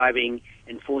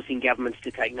and forcing governments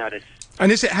to take notice.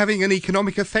 And is it having an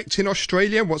economic effect in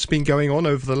Australia? What's been going on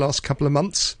over the last couple of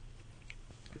months?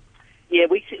 Yeah,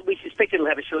 we suspect it'll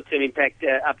have a short-term impact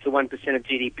up to 1% of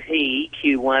GDP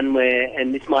Q1,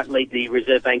 and this might lead the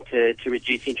Reserve Bank to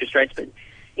reduce interest rates. But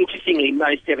interestingly,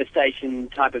 most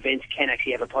devastation-type events can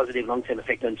actually have a positive long-term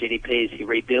effect on GDP as you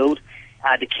rebuild.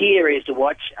 The key areas to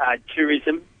watch are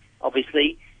tourism,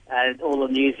 obviously. All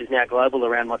the news is now global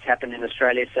around what's happened in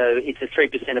Australia, so it's a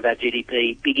 3% of our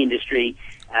GDP, big industry,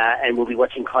 and we'll be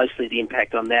watching closely the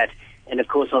impact on that. And, of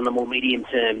course, on the more medium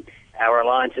term, our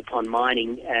reliance upon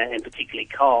mining, and particularly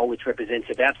coal, which represents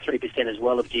about 3% as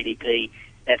well of GDP,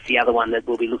 that's the other one that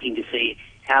we'll be looking to see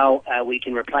how we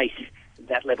can replace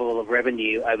that level of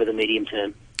revenue over the medium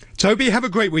term. Toby, have a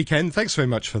great weekend. Thanks very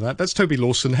much for that. That's Toby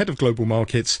Lawson, Head of Global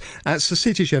Markets at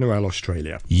Societe Generale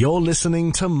Australia. You're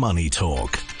listening to Money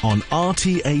Talk on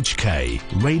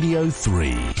RTHK Radio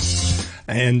 3.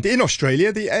 And in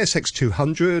Australia, the ASX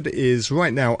 200 is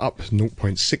right now up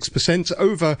 0.6%.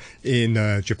 Over in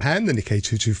Japan, the Nikkei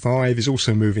 225 is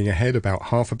also moving ahead about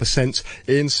 0.5%.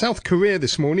 In South Korea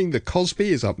this morning, the Kospi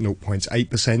is up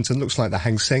 0.8% and looks like the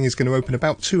Hang Seng is going to open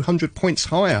about 200 points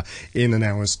higher in an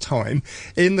hour's time.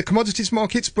 In the commodities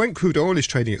markets, Brent crude oil is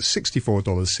trading at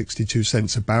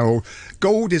 $64.62 a barrel.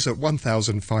 Gold is at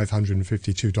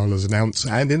 $1,552 an ounce.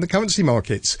 And in the currency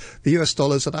markets, the US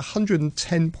dollar is at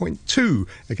 110.2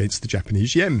 against the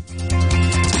Japanese yen.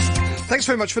 Thanks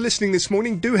very much for listening this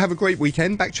morning. Do have a great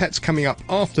weekend. Backchat's coming up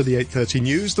after the 8:30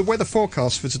 news. The weather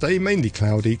forecast for today, mainly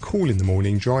cloudy, cool in the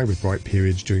morning, dry with bright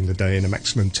periods during the day and a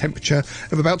maximum temperature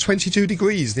of about 22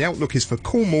 degrees. The outlook is for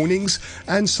cool mornings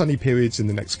and sunny periods in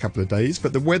the next couple of days,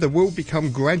 but the weather will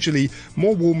become gradually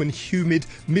more warm and humid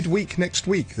midweek next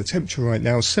week. The temperature right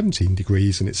now is 17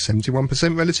 degrees and it's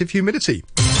 71% relative humidity.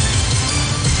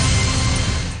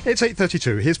 It's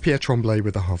 8:32. Here's Pierre Tremblay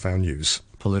with the half-hour news.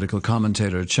 Political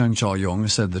commentator Chen Chaoyong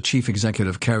said the chief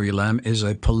executive Carrie Lam is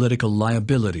a political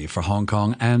liability for Hong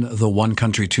Kong and the one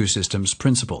country, two systems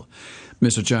principle.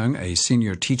 Mr. Zheng, a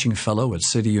senior teaching fellow at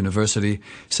City University,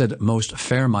 said most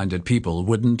fair-minded people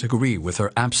wouldn't agree with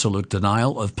her absolute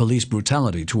denial of police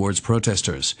brutality towards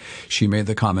protesters. She made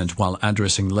the comment while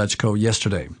addressing LegCo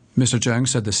yesterday. Mr. Zheng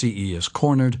said the CE is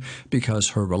cornered because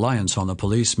her reliance on the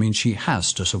police means she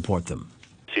has to support them.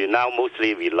 She now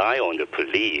mostly rely on the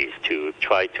police to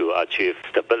try to achieve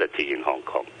stability in Hong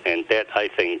Kong. And that, I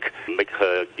think, makes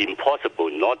her impossible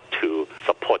not to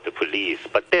support the police.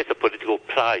 But there's a political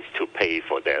price to pay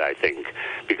for that, I think.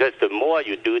 Because the more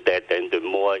you do that, then the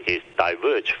more it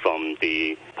diverges from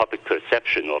the public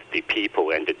perception of the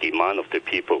people and the demand of the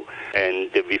people.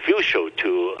 And the refusal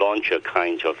to launch a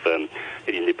kind of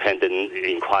independent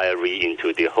inquiry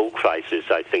into the whole crisis,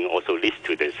 I think, also leads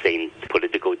to the same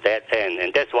political dead end.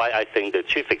 And that's why I think the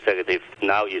chief executive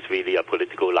now is really a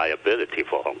political liability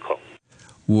for Hong Kong.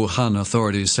 Wuhan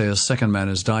authorities say a second man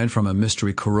has died from a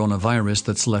mystery coronavirus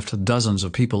that's left dozens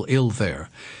of people ill there.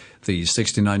 The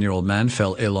 69-year-old man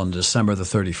fell ill on December the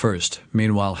 31st.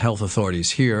 Meanwhile, health authorities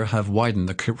here have widened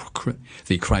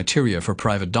the criteria for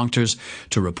private doctors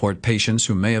to report patients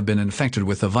who may have been infected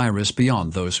with the virus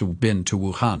beyond those who've been to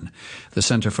Wuhan. The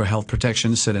Center for Health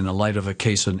Protection said in the light of a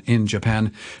case in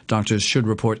Japan, doctors should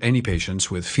report any patients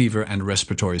with fever and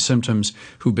respiratory symptoms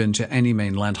who've been to any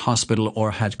mainland hospital or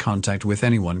had contact with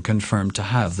anyone confirmed to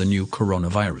have the new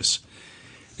coronavirus.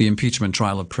 The impeachment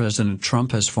trial of President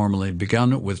Trump has formally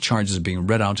begun, with charges being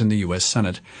read out in the U.S.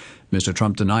 Senate. Mr.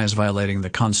 Trump denies violating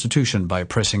the Constitution by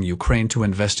pressing Ukraine to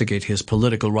investigate his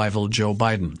political rival Joe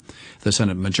Biden. The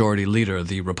Senate Majority Leader,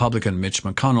 the Republican Mitch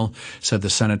McConnell, said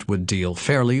the Senate would deal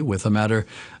fairly with the matter.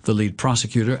 The lead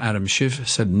prosecutor, Adam Schiff,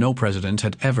 said no president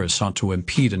had ever sought to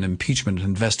impede an impeachment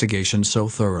investigation so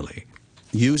thoroughly.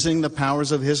 Using the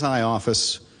powers of his high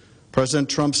office, President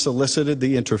Trump solicited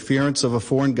the interference of a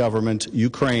foreign government,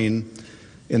 Ukraine,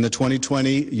 in the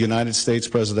 2020 United States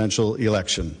presidential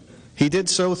election. He did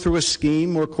so through a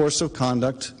scheme or course of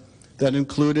conduct that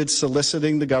included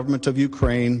soliciting the government of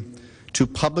Ukraine to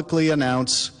publicly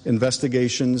announce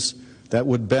investigations that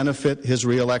would benefit his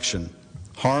re-election,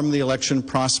 harm the election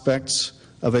prospects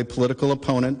of a political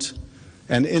opponent,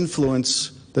 and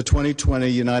influence the 2020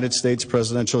 United States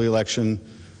presidential election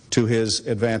to his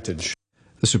advantage.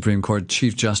 The Supreme Court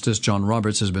Chief Justice John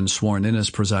Roberts has been sworn in as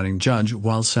presiding judge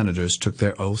while senators took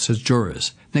their oaths as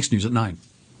jurors. Next news at 9.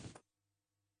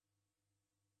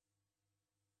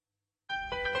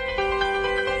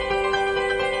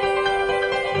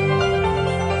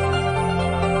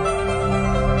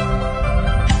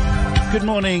 Good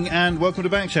morning and welcome to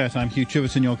Backchat. I'm Hugh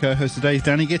Chiverton, your co-host today.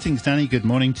 Danny Gittings. Danny, good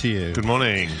morning to you. Good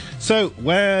morning. So,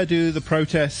 where do the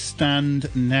protests stand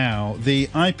now? The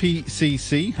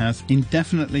IPCC has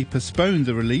indefinitely postponed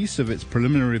the release of its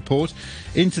preliminary report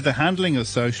into the handling of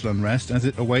social unrest as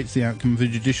it awaits the outcome of a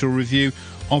judicial review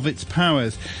of its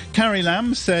powers. Carrie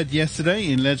Lam said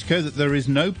yesterday in LegCo that there is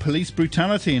no police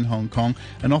brutality in Hong Kong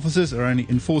and officers are only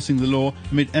enforcing the law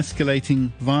amid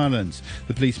escalating violence.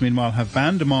 The police, meanwhile, have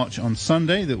banned a march on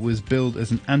Sunday that was billed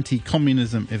as an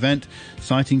anti-communism event,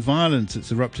 citing violence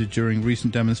that's erupted during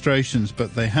recent demonstrations,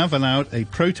 but they have allowed a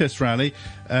protest rally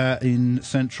in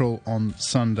Central on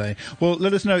Sunday. Well,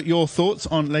 let us know your thoughts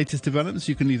on latest developments.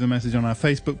 You can leave a message on our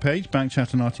Facebook page,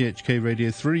 Backchat and RTHK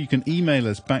Radio 3. You can email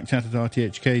us,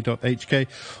 backchat@rthk.hk,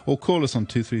 or call us on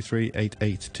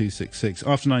 233-88266.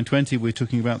 After 9:20, we're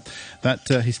talking about that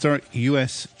historic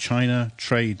US-China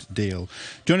trade deal.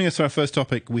 Joining us for our first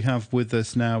topic, we have with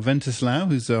us now Ventus Lau,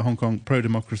 who's a Hong Kong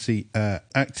pro-democracy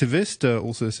activist,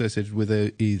 also associated with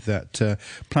that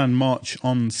planned march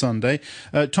on Sunday.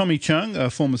 Tommy Chung, a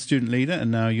former student leader and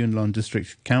now Yuen Long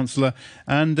District Councillor,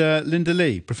 and Linda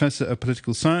Lee, Professor of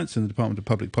Political Science in the Department of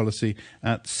Public Policy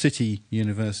at City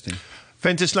University.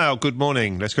 Ventus Lau, good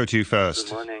morning. Let's go to you first.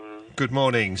 Good morning. Good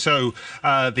morning. So,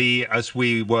 as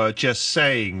we were just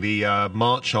saying, the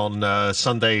march on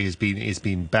Sunday has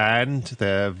been banned.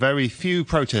 There are very few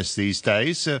protests these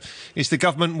days. Is the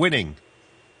government winning?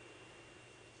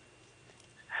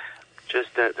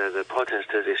 Just that the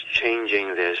protesters is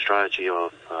changing their strategy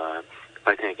of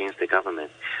fighting against the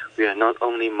government. We are not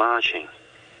only marching.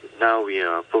 Now we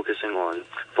are focusing on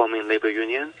forming labor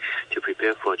union to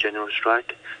prepare for a general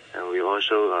strike, and we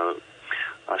also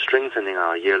are strengthening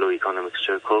our yellow economic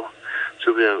circle.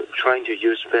 So we are trying to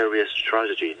use various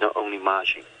strategies, not only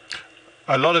marching.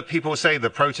 A lot of people say the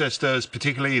protesters,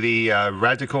 particularly the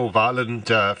radical, violent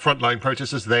frontline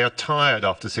protesters, they are tired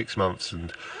after 6 months,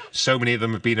 and so many of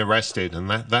them have been arrested, and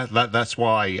that's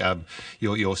why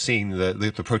you're seeing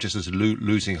the protesters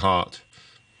losing heart.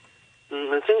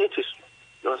 I think it is.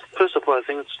 First of all, I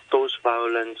think those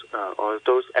violent or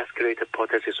those escalated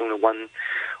protests is only one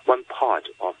part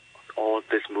of all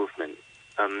this movement.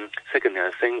 Secondly,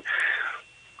 I think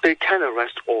they can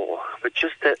arrest all, but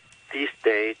just that these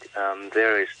days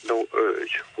there is no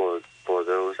urge for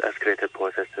those escalated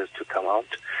protesters to come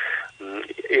out.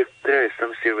 If there is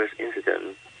some serious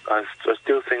incident, I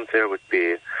still think there would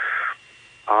be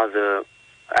other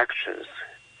actions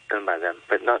done by them,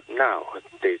 but not now.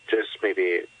 They just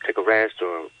maybe take a rest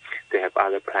or they have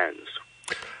other plans.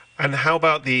 And how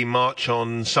about the march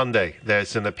on Sunday?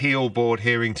 There's an appeal board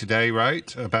hearing today,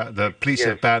 right? About the police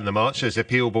have banned the march. There's an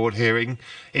appeal board hearing.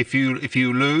 If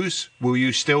you lose, will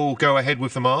you still go ahead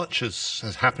with the march as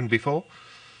has happened before?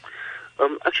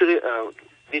 Actually,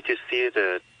 need to see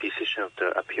the decision of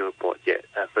the appeal board yet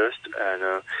first.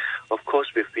 And of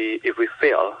course, if we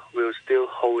fail, we'll still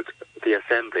hold the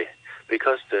assembly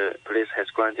because the police has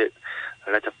granted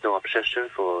a letter of no objection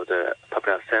for the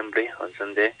public assembly on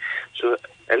Sunday. So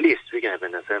at least we can have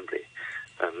an assembly.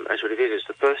 Actually, this is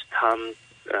the first time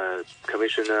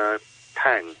Commissioner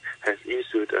Tang has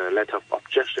issued a letter of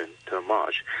objection to a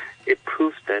march. It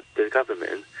proves that the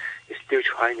government is still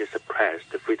trying to suppress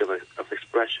the freedom of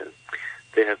expression.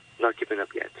 They have not given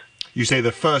up yet. You say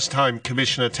the first time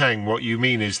Commissioner Tang. What you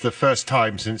mean is the first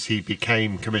time since he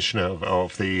became Commissioner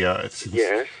of the...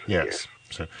 Yes.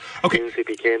 So, okay. Since he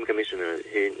became Commissioner,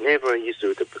 he never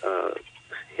issued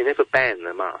he never banned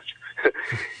the march.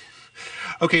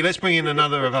 Okay, let's bring in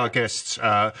another of our guests,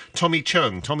 Tommy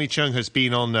Chung. Tommy Chung has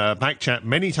been on Backchat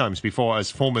many times before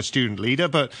as former student leader,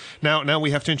 but now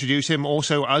we have to introduce him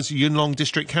also as Yuen Long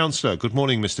District Councillor. Good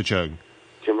morning, Mr. Chung.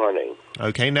 Good morning.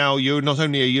 Okay, now you're not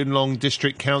only a Yuen Long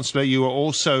District Councillor, you are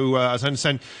also, as I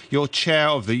understand, you're chair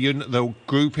of the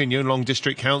group in Yuen Long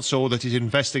District Council that is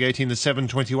investigating the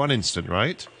 721 incident,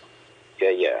 right?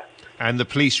 Yeah. And the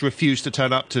police refused to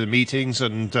turn up to the meetings,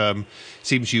 and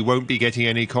seems you won't be getting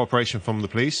any cooperation from the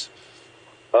police?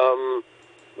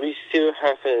 We still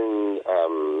haven't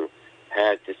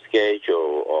had the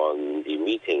schedule on the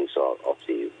meetings of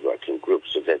the working group,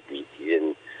 so that we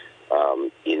didn't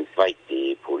invite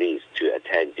the police to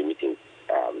attend the meeting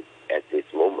at this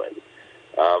moment.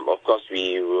 Of course,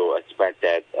 we will expect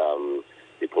that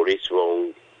the police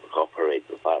won't cooperate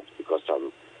with us because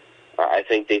I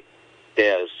think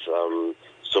there's so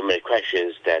many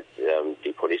questions that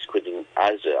the police couldn't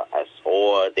answer us,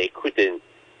 or they couldn't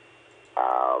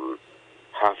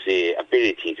have the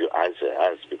ability to answer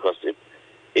us, because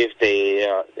if they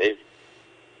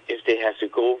have to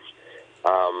go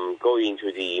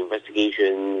into the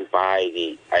investigation by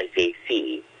the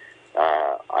ICAC,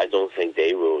 I don't think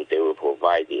they will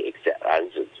provide the exact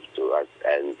answer to us,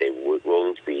 and they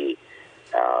won't be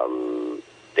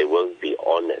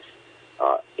honest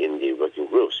in the working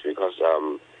groups, because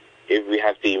if we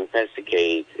have to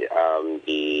investigate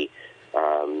the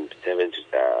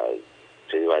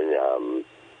 721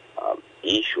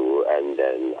 issue, and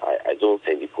then I don't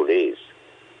think the police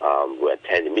will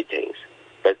attend the meetings,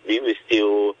 but we will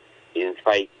still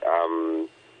invite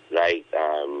like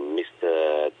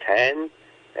Mr. Tan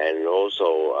and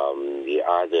also the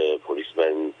other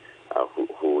policemen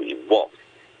who involved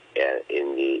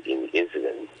in the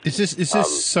incident. Is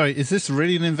this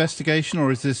really an investigation,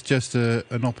 or is this just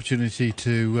an opportunity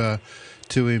to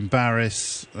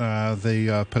embarrass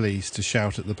the police, to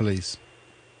shout at the police?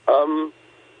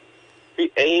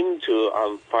 We aim to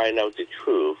find out the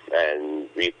truth, and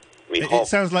we hope. It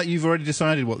sounds like you've already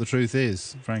decided what the truth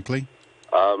is, frankly.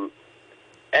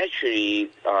 Actually,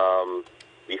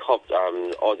 we hope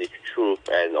all the truth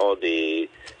and all the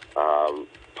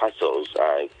puzzles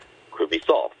could be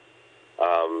solved.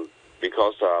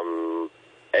 Because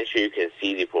actually, you can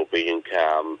see the probation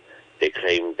camp. They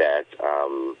claim that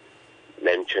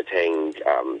Lim Cheng,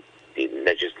 the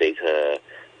legislator,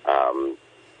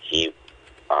 he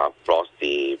brought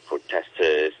the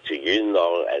protesters to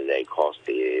Yunnan, and then caused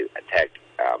the attack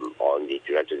on the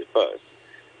July 21st.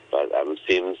 But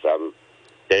seems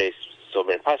there is so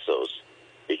many puzzles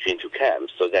between two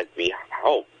camps, so that we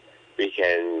hope we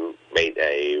can make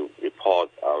a report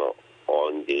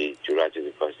on the July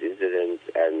 21st incident,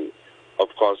 and of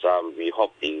course we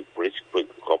hope the police could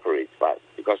cooperate, but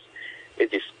because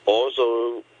it is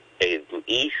also an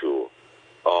issue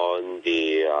on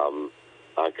the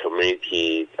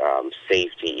community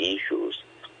safety issues,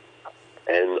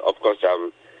 and of course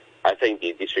I think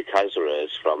the district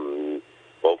councillors from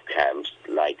both camps,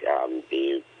 like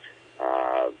the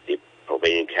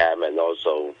probation camp and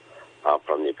also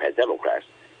from the Pan Democrats,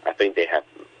 I think they have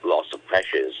lots of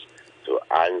questions to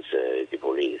answer the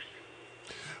police.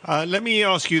 Let me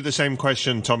ask you the same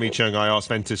question, Tommy Chung, I asked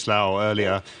Ventus Lau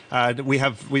earlier.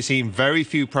 We're seeing very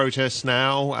few protests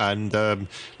now, and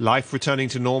life returning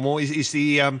to normal. Is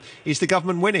the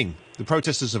government winning? The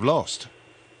protesters have lost.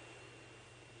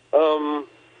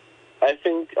 I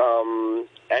think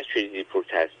actually the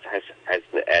protest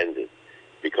hasn't ended,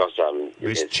 because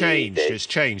it's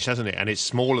changed, hasn't it? And it's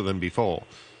smaller than before.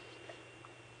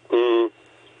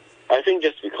 I think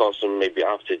just because maybe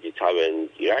after the Taiwan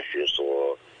elections,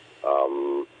 or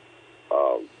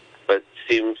but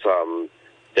seems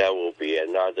there will be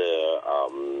another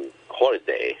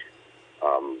holiday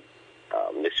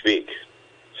next week,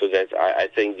 so that I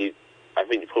think the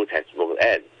protest won't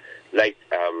end. Like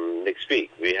next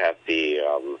week we have the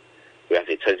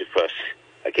 21st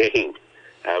again,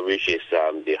 which is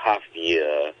the half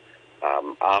year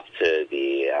after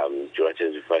the July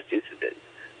 21st incident.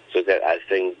 So that I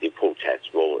think the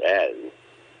protest won't end.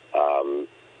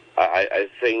 I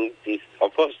think this,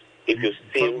 of course, if you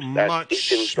see that it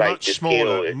seems like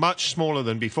much smaller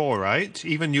than before, right?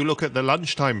 Even you look at the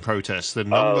lunchtime protests, the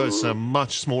numbers are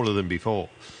much smaller than before.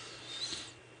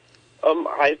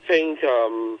 I think,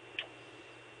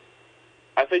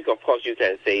 of course, you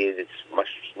can say it's much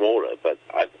smaller, but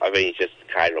I mean, it's just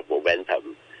kind of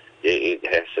momentum.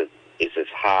 It's as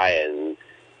high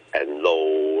and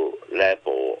low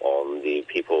level on the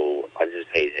people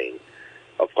participating.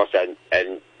 Of course, and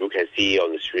you can see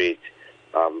on the street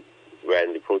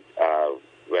when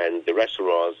the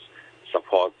restaurants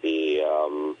support the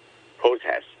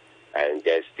protest, and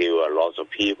there's still a lot of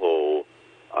people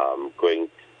going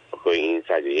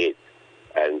inside to eat.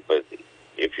 But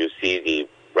if you see the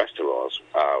restaurants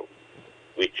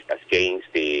which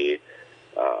against the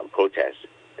protest,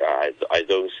 I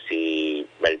don't see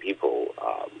many people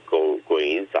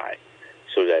going inside.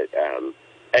 So that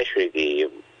actually the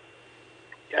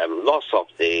lots of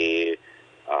the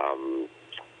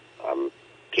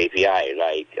KPI,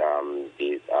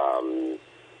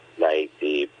 like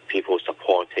the people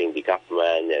supporting the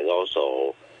government, and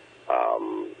also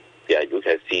you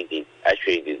can see the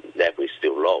level is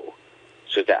still low.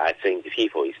 So that I think the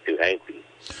people is still angry.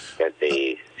 That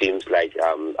they seems like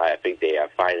I think they are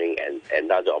finding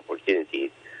another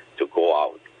opportunity to go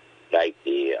out, like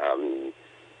the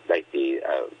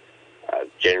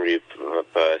January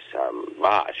 1st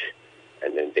march,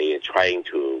 and then they are trying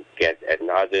to get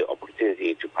another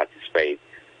opportunity to participate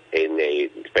in a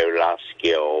very large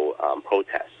scale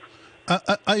protest.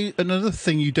 Another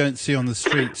thing you don't see on the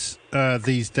streets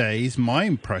these days, my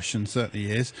impression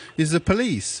certainly is the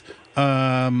police.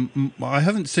 I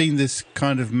haven't seen this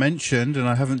kind of mentioned, and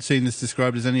I haven't seen this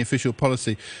described as any official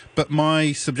policy, but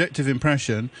my subjective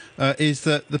impression is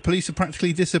that the police have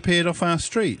practically disappeared off our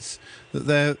streets,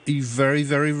 that you very,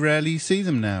 very rarely see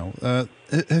them now.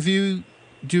 Do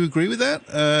you agree with that?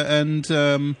 And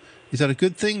is that a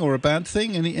good thing or a bad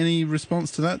thing? Any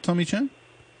response to that, Tommy Chan?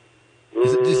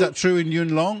 Is that true in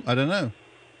Yuen Long? I don't know.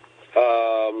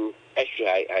 Actually,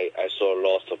 I saw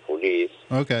lots of police.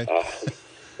 Okay.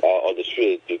 On the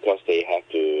street because they have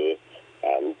to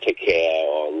take care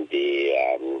on the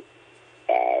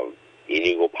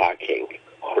illegal parking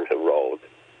on the road,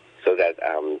 so that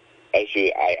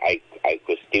actually I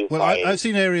could still find. Well, I've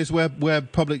seen areas where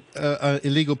public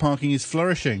illegal parking is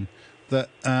flourishing, that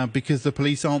because the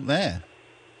police aren't there.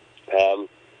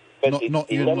 But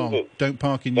not Yuen Long. Don't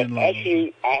park in Yuen Long.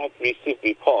 Actually, I have received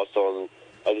reports on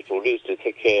the police to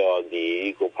take care of the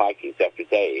illegal parkings every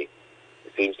day.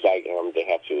 It seems like they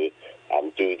have to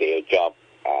do their job,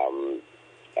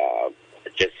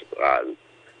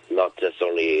 not just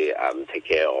only take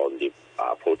care of the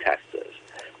protesters.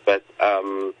 But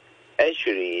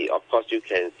actually, of course, you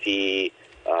can see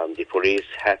the police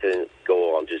haven't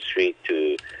go on the street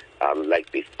to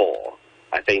like before.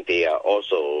 I think they are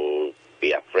also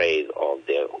be afraid of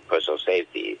their personal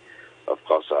safety. Of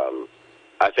course,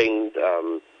 I think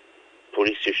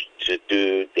police should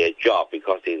do their job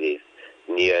because it is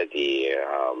near the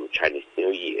Chinese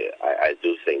New Year. I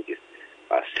do think it's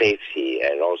safety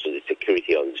and also the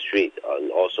security on the street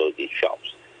and also the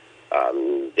shops.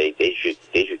 They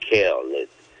should care on it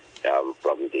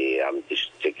from the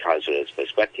district councilor's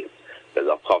perspective. But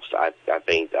of course, I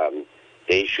think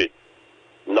they should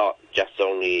not just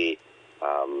only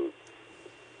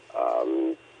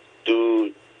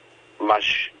do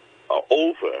much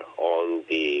over on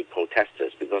the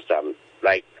protesters, because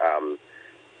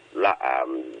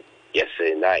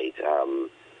yesterday night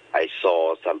I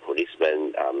saw some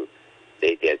policemen.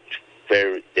 They're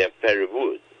very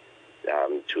rude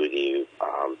to the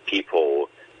people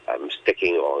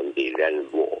sticking on the land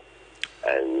wall,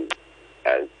 and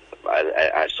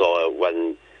I saw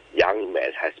one young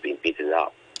man has been beaten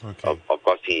up. Okay. Of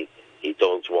course, he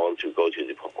don't want to go to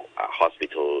the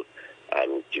hospital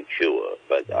to cure,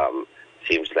 but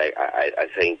seems like I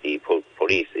think the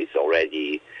police is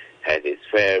already had this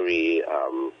very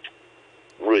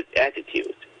rude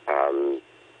attitude to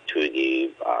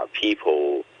the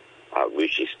people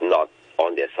which is not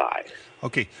on their side.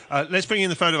 Okay, let's bring in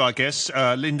the phone of our guest,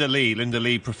 Linda Lee. Linda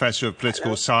Lee, Professor of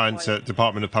Political Science at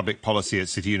Department of Public Policy at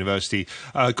City University.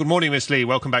 Good morning, Miss Lee.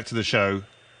 Welcome back to the show.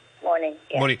 Morning.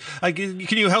 Yeah. Morning.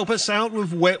 Can you help us out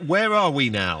with where are we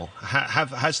now?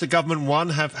 Has the government won?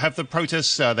 Have the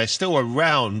protests? They're still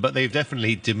around, but they've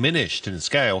definitely diminished in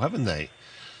scale, haven't they?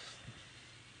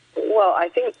 Well, I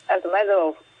think as a matter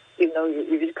of, you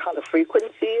count the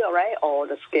frequency, all right, or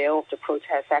the scale of the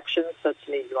protest action,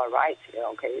 certainly you are right.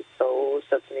 Okay, so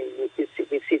certainly we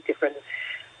see different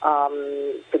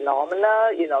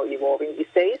phenomena, evolving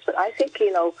these days. But I think,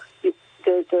 the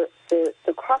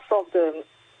crux of the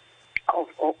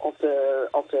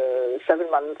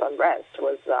 7 months unrest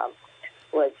was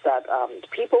that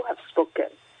people have spoken.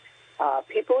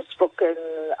 People spoken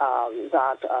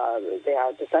that they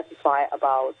are dissatisfied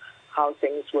about how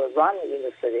things were run in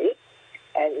the city,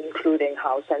 and including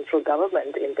how central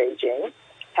government in Beijing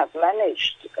have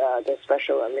managed the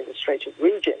special administrative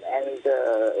region and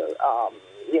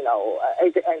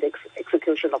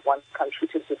execution of one country,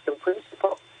 two system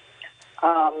principle.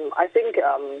 I think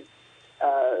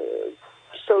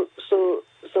so.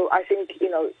 I think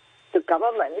the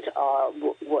government,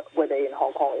 whether in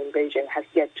Hong Kong or in Beijing, has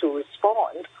yet to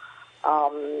respond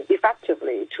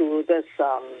effectively to this.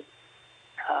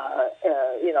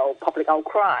 Public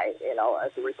outcry,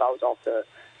 as a result of the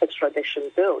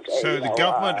extradition bill. So the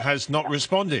government has not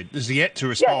responded. There's yet to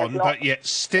respond, but yet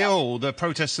still the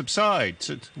protests subside.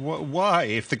 So why?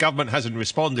 If the government hasn't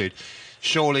responded,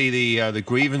 surely the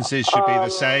grievances should be the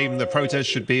same. The protests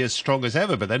should be as strong as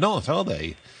ever, but they're not, are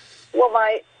they? Well,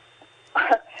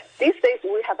 these days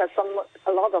we have a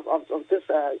lot of this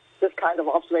kind of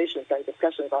observations and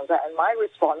discussions on that. And my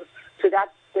response to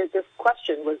that this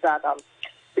question was that.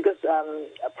 Because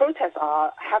protests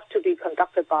have to be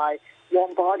conducted by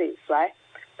warm bodies, right?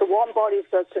 The warm bodies,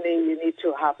 certainly you need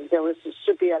to have,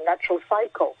 should be a natural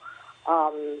cycle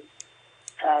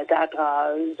that's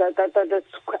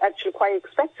actually quite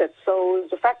expected. So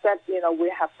the fact that, we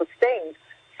have sustained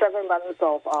 7 months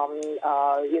of,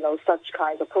 such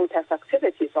kind of protest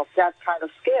activities of that kind of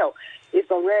scale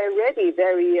is already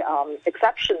very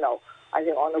exceptional, I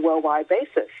think, on a worldwide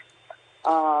basis.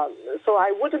 So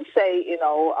I wouldn't say,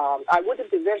 I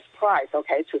wouldn't be very surprised,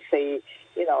 okay, to see,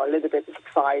 a little bit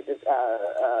excited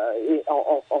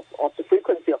of the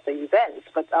frequency of the events.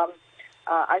 But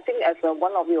I think as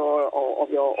one of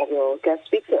your guest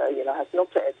speaker, has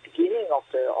noted at the beginning of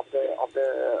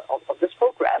this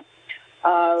program,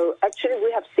 actually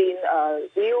we have seen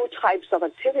new types of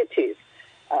activities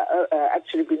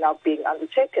actually now being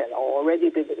undertaken or already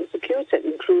been executed,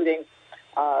 including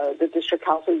the district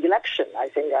council election. I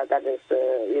think that is,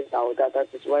 that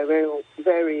is very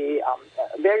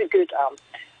good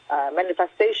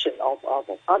manifestation of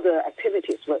other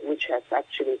activities which has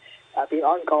actually been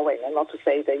ongoing, and not to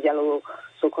say the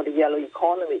so-called yellow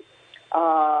economy.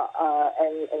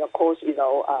 And of course,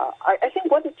 I think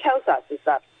what it tells us is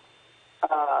that,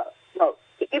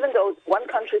 even though one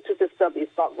country to system is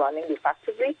not running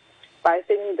effectively, but I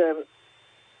think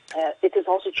it is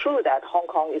also true that Hong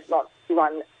Kong is not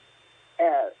run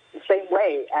the same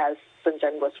way as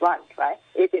Shenzhen was run, right?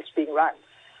 It is being run,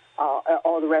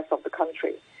 all the rest of the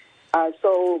country.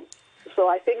 So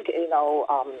I think,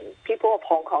 people of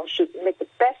Hong Kong should make the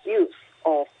best use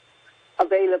of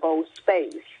available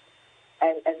space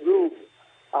and room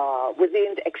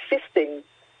within the existing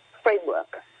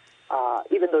framework.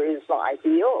 Even though it is not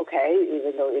ideal, okay,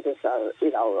 even though it is,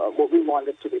 what we want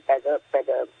it to be better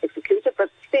executed, but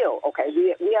still, okay,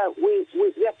 we are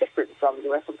different from the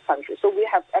rest of the country. So we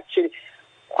have actually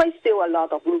quite still a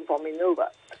lot of room for maneuver.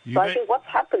 I think what's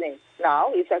happening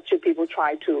now is actually people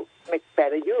try to make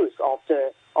better use of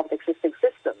the existing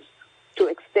systems to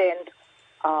extend,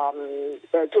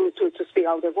 to speak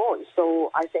out their voice.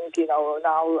 So I think,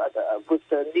 now with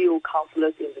the new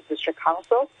councillors in the district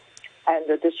council, and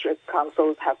the district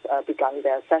councils have begun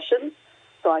their sessions.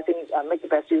 So I think make the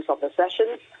best use of the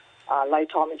sessions. Like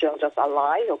Tommy Jung just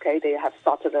outlined, okay, they have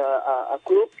started a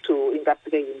group to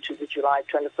investigate into the July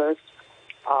 21st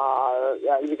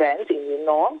event in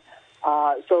Yunnan.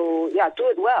 So yeah, do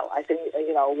it well. I think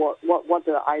what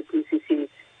the IPCC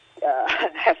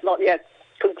has not yet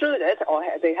concluded, or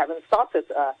they haven't started.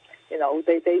 They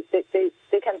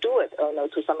can do it,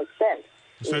 to some extent.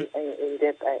 So, in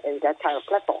that kind of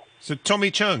platform. So, Tommy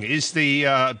Chung, is the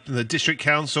district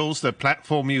councils, the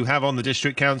platform you have on the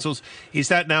district councils, is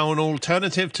that now an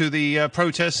alternative to the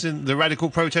protests, the radical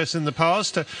protests in the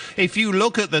past? If you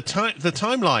look at the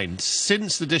timeline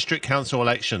since the district council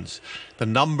elections, the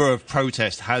number of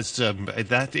protests has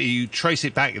that you trace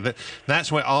it back.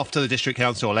 That's where after the district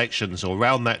council elections, or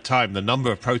around that time, the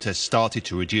number of protests started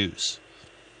to reduce.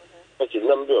 But the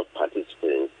number of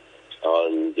participants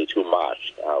on the two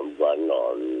march,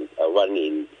 one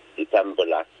in December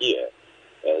last year,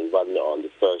 and one on the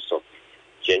 1st of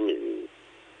January.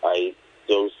 I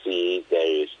don't see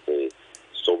there is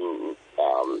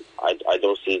I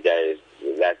don't see there is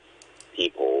less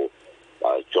people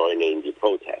joining the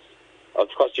protest. Of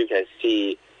course, you can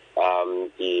see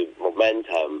the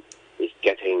momentum is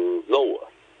getting lower.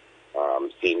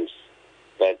 Seems,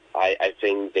 but I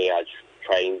think they are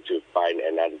trying to find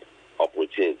another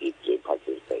opportunity to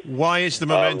participate. Why is the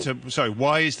momentum?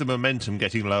 Why is the momentum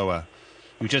getting lower?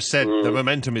 You just said the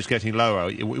momentum is getting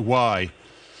lower. Why?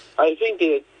 I think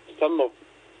some of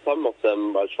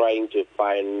them are trying to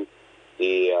find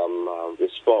the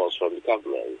response from the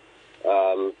government.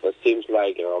 It seems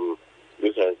like you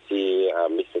can see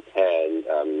Mr. Tan,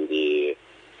 the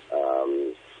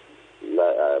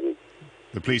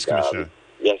police commissioner.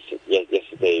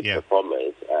 Yesterday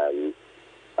performance, and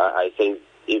I think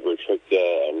it will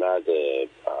trigger another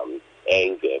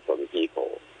anger from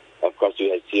people. Of course, you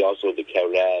can see also the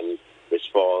KLM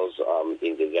response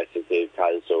in the Legislative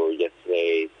Council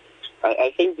yesterday.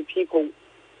 I think the people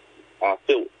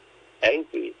feel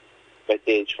angry, but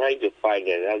they're trying to find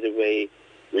another way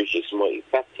which is more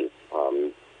effective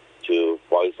to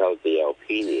voice out their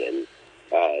opinion.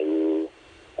 And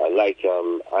I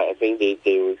think they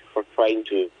were trying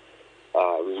to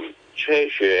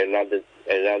treasure another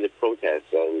protest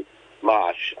and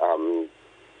march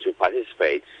to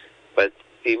participate, but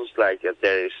seems like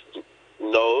there is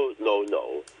no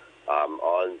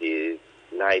on the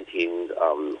 19th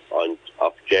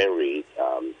of January.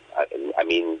 I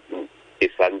mean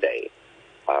this Sunday,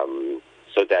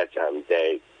 so that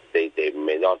they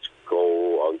may not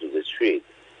go onto the street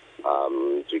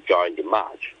to join the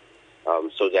march.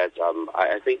 So that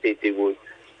I think they will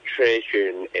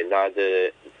treasure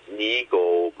another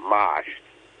legal march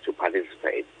to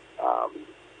participate,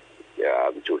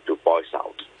 to voice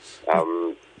out.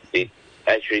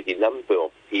 Actually, the number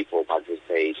of people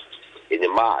participate in the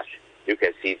march, you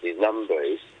can see the number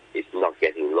is not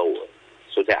getting lower.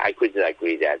 So that I couldn't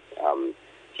agree that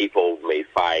people may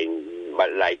find,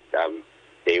 but like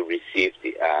they receive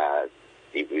the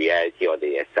reality, or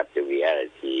they accept the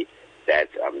reality that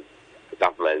the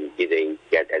government didn't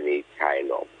get any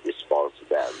kind of response to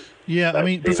them. Yeah, But I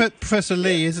mean, Professor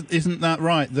Lee, isn't that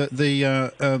right? That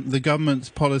the government's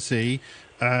policy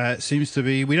seems to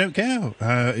be, we don't care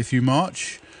if you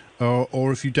march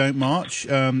or if you don't march.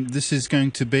 This is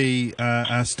going to be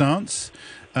our stance.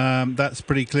 That's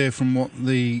pretty clear from what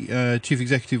the chief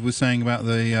executive was saying about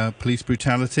the police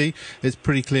brutality. It's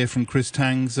pretty clear from Chris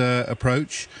Tang's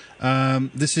approach.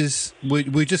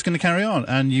 We're just going to carry on,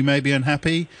 and you may be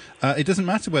unhappy. It doesn't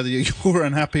matter whether you're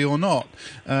unhappy or not.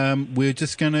 We're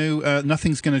just going to.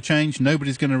 Nothing's going to change.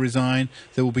 Nobody's going to resign.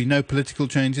 There will be no political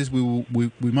changes.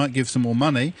 We might give some more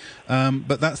money,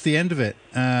 but that's the end of it.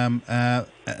 And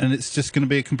it's just going to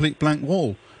be a complete blank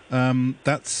wall.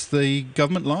 That's the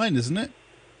government line, isn't it?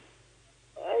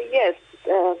 Yes,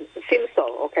 it seems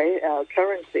so, okay,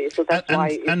 currently. So that's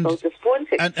why it's so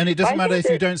disappointing. And it doesn't matter if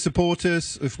you don't support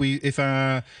us, if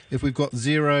we've got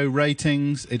 0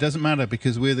 ratings, it doesn't matter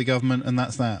because we're the government and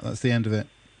that's that. That's the end of it.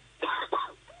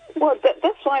 Well,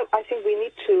 that's why I think we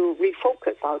need to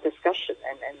refocus our discussion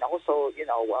and also,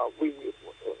 we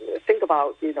think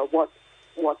about,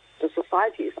 what the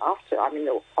society is after. I mean,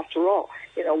 after all,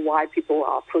 why people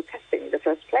are protesting in the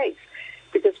first place.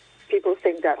 Because people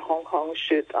think that Hong Kong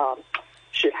should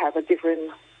have a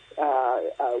different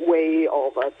way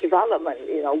of development.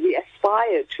 We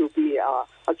aspire to be a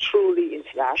truly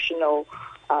international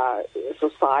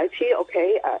society,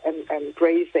 okay,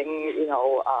 embracing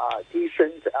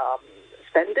decent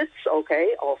standards,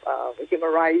 okay, of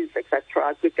human rights,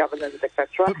 etc., good governance,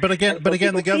 etc. But again,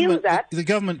 the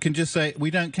government can just say we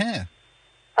don't care.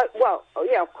 Well,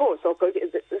 yeah, of course. So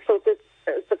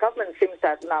the government seems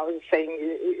that now is saying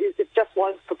it just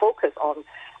wants to focus on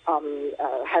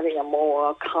having a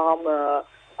more calmer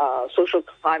social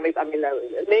climate. I mean,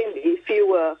 namely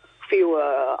fewer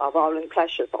violent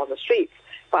clashes on the streets.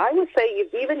 But I would say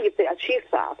even if they achieve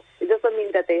that, it doesn't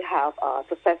mean that they have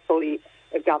successfully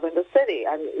governed the city,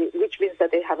 and which means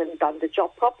that they haven't done the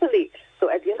job properly. So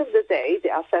at the end of the day,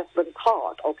 the assessment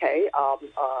card, okay, or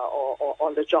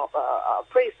on the job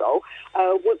appraisal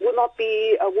would not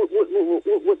be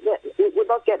would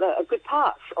not get a good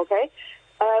pass, okay.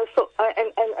 So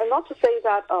and not to say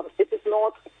that it is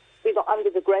not under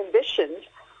the grand vision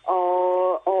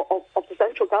of the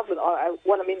central government. Or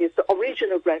what I mean is the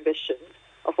original grand vision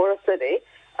for a city.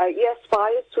 He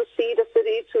aspires to see the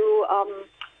city to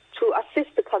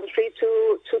assist the country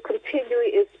to continue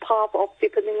its path of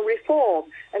deepening reform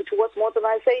and towards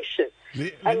modernization.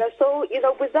 And so,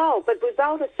 without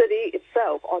the city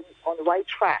itself on the right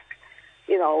track,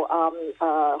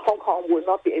 Hong Kong will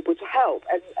not be able to help.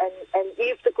 And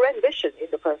if the grand vision in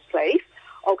the first place,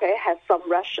 okay, has some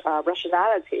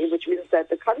rationality, which means that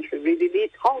the country really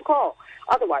needs Hong Kong.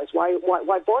 Otherwise, why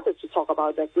bother to talk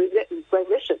about that grand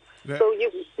vision? Yeah. So you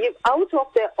out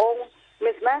of their own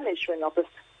mismanagement of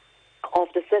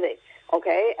the city,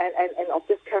 okay, and of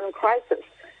this current crisis,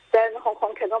 then Hong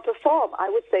Kong cannot perform. I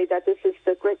would say that this is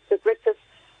the greatest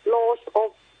loss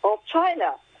of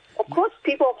China. Of course,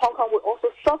 people of Hong Kong will also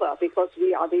suffer because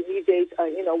we are the immediate,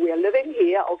 we are living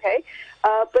here, okay,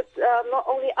 but not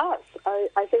only us.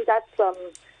 I think that's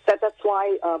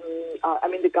why,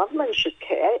 the government should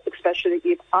care, especially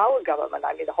if our government,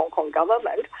 the Hong Kong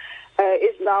government,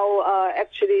 is now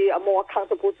actually more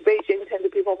accountable to Beijing than the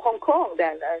people of Hong Kong.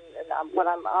 Then, and what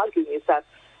I'm arguing is that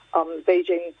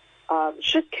Beijing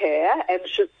should care and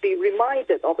should be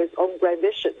reminded of its own grand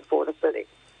vision for the city,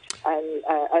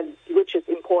 and which is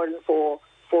important for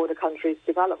the country's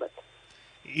development.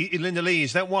 Linda Lee,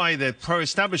 is that why the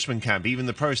pro-establishment camp, even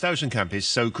the pro-establishment camp, is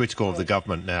so critical of the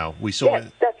government now? We saw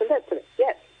yes, definitely.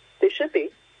 Yes, they should be.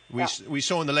 We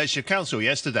saw in the Legislative Council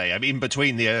yesterday, in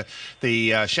between the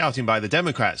shouting by the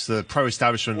Democrats, the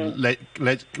pro-establishment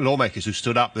lawmakers who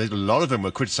stood up, a lot of them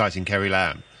were criticising Carrie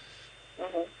Lam.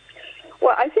 Mm-hmm.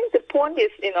 Well, I think the point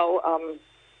is,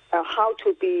 how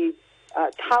to be,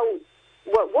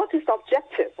 what is the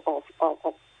objective of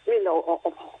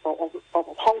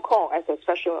Hong Kong as a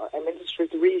special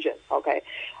administrative region. Okay,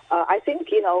 I think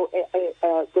the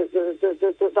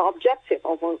objective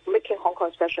of making Hong Kong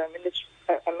a special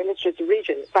administrative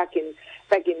region back in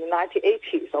the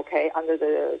 1980s, okay, under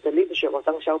the leadership of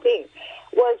Deng Xiaoping,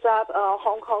 was that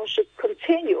Hong Kong should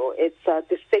continue its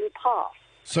distinct path.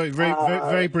 So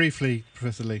very briefly,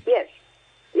 Professor Lee. Yes,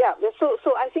 yeah. So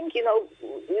I think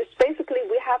it's basically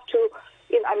we have to.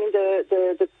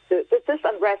 This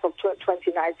unrest of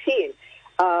 2019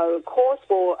 calls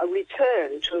for a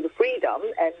return to the freedom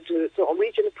and to the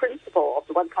original principle of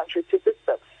the one country, two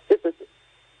systems. This is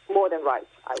more than rights,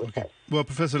 I would say. Well,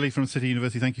 Professor Lee from City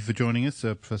University, thank you for joining us,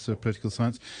 Professor of Political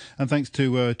Science. And thanks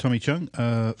to Tommy Chung,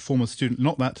 former student,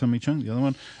 not that Tommy Chung, the other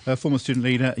one, former student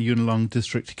leader, Yuen Long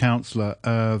District Councillor.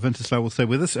 Ventislau will stay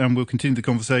with us and we'll continue the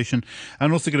conversation.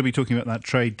 And also going to be talking about that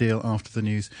trade deal after the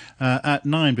news at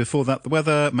 9. Before that, the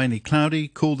weather, mainly cloudy,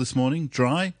 cool this morning,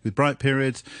 dry, with bright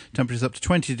periods, temperatures up to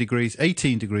 20 degrees,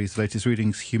 18 degrees, the latest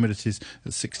readings, humidities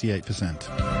at 68%.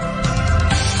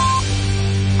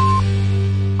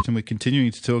 And we're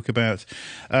continuing to talk about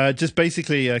just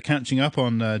basically catching up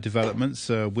on developments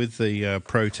with the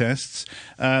protests.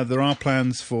 There are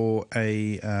plans for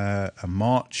a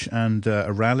march and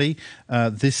a rally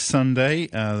this Sunday,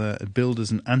 billed as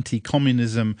an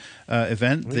anti-communism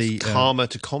event. It's Karma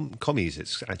to Commies.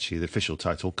 It's actually the official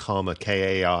title. Karma,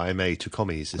 K-A-R-M-A to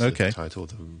Commies is the title.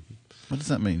 What does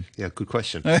that mean? Yeah, good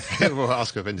question. We'll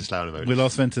ask Ventislau in a moment. We'll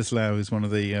ask Ventislau, who's one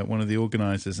of the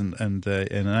organisers and an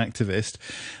activist,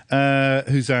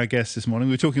 who's our guest this morning.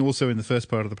 We were talking also in the first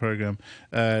part of the programme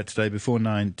today, before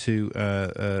 9,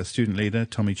 to student leader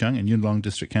Tommy Chung and Yuen Long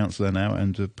District Councillor now,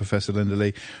 and Professor Linda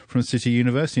Lee from City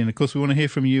University. And of course, we want to hear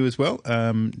from you as well.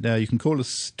 You can call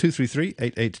us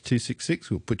 233-88266.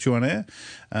 We'll put you on air,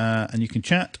 and you can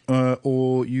chat,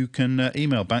 or you can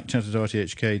email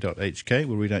backchat@rthk.hk.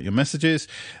 We'll read out your messages.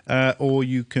 Or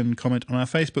you can comment on our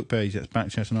Facebook page. That's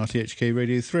Backchat and RTHK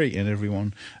Radio 3, and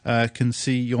everyone can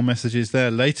see your messages there.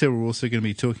 Later, we're also going to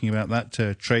be talking about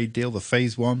that trade deal, the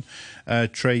Phase 1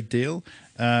 trade deal.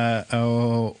 What's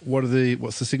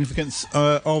the significance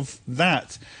of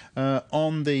that?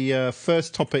 On the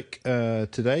first topic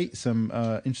today, some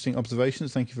interesting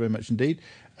observations. Thank you very much indeed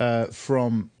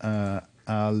from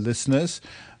our listeners.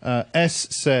 S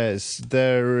says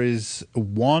there is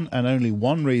one and only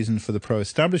one reason for the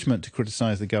pro-establishment to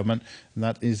criticise the government, and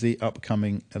that is the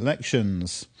upcoming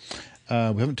elections. We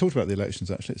haven't talked about the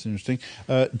elections, actually. It's interesting.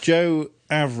 Joe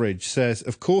Average says,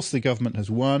 of course the government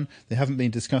has won. They haven't been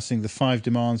discussing the 5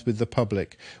 demands with the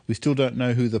public. We still don't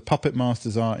know who the puppet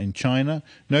masters are in China.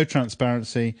 No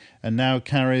transparency. And now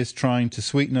Carrie's trying to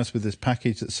sweeten us with this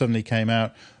package that suddenly came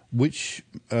out, which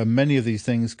many of these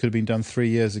things could have been done 3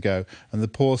 years ago, and the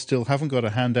poor still haven't got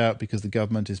a handout because the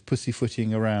government is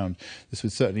pussyfooting around. This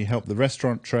would certainly help the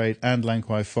restaurant trade and Lan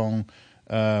Kwai Fong,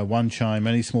 Wan Chai,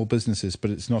 many small businesses,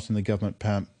 but it's not in the government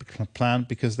plan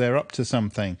because they're up to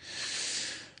something.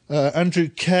 Andrew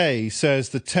Kay says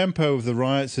the tempo of the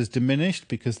riots has diminished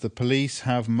because the police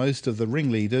have most of the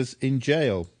ringleaders in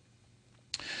jail.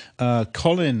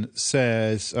 Colin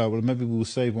says, well, maybe we'll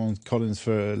save one Colin's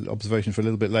for observation for a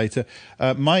little bit later.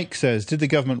 Mike says, did the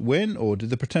government win or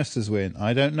did the protesters win?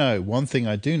 I don't know. One thing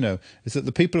I do know is that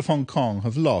the people of Hong Kong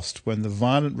have lost when the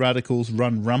violent radicals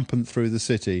run rampant through the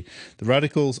city. The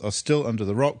radicals are still under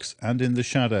the rocks and in the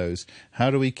shadows. How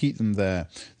do we keep them there?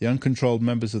 The uncontrolled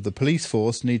members of the police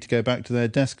force need to go back to their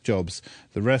desk jobs.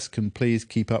 The rest can please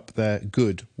keep up their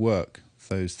good work.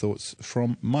 Those thoughts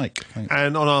from Mike. Thanks.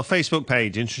 And on our Facebook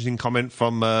page, interesting comment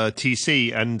from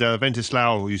TC and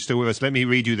Ventislau, who's still with us. Let me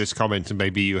read you this comment and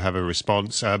maybe you have a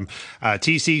response.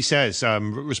 TC says,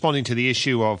 responding to the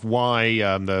issue of why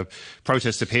the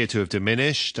protests appear to have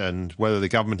diminished and whether the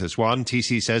government has won,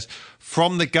 TC says,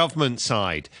 from the government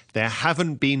side, there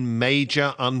haven't been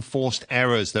major unforced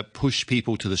errors that push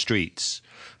people to the streets.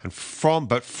 But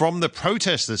from the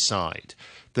protesters' side,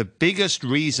 the biggest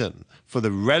reason for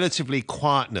the relatively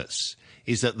quietness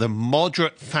is that the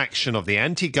moderate faction of the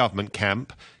anti-government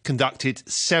camp conducted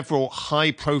several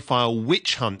high-profile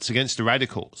witch hunts against the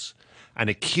radicals and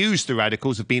accused the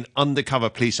radicals of being undercover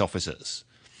police officers.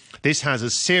 This has a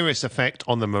serious effect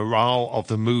on the morale of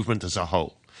the movement as a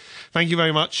whole. Thank you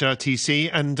very much, TC.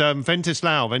 And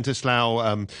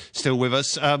Ventislau, still with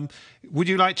us. Would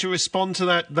you like to respond to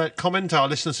that comment? Our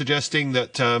listener suggesting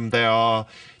that there are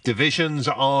divisions,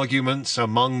 arguments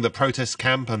among the protest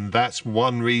camp, and that's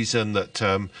one reason that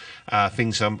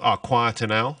things are quieter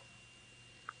now?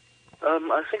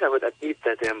 I think I would admit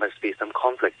that there must be some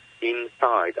conflict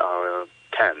inside our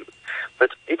camp,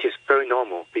 but it is very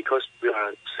normal because we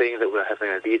are saying that we're having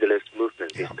a leaderless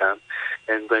movement this time,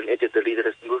 and when it is a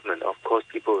leaderless movement, of course,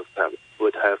 people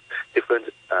would have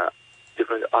different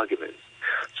arguments.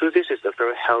 So this is a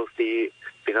very healthy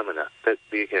phenomena that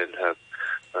we can have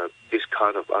this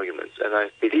kind of arguments, and I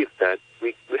believe that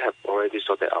we have already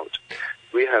sorted out.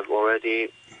 We have already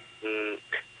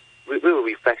we will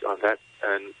reflect on that,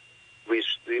 and we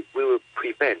will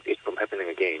prevent it from happening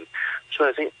again. So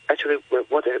I think actually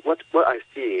what I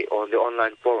see on the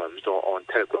online forums or on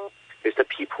Telegram is that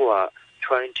people are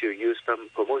trying to use some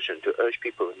promotion to urge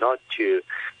people not to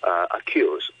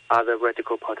accuse other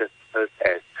radical protesters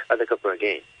as undercover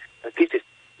again. This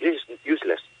is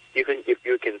useless. Even if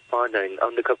you can find an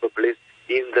undercover police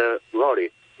in the rally,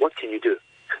 what can you do?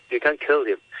 You can't kill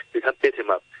him. You can't beat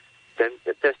him up. Then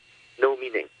there's no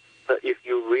meaning. But if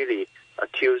you're really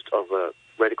accused of a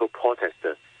radical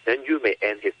protester, then you may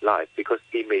end his life because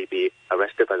he may be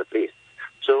arrested by the police.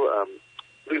 So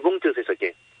we won't do this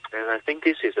again. And I think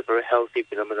this is a very healthy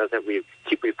phenomenon that we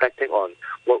keep reflecting on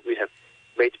what we have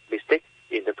made mistakes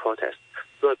in the protest.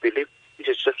 So I believe it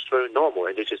is just very normal,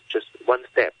 and it is just one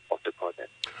step of the protest.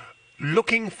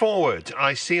 Looking forward,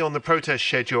 I see on the protest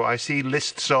schedule, I see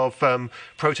lists of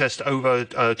protests over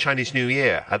Chinese New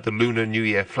Year at the Lunar New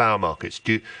Year flower markets.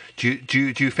 Do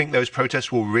you think those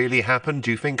protests will really happen? Do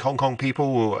you think Hong Kong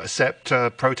people will accept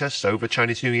protests over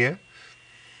Chinese New Year?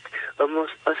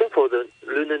 I think for the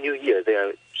Lunar New Year, they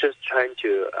are just trying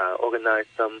to organize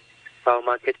some flower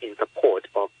market in support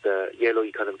of the Yellow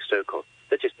Economic Circle.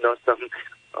 That is not some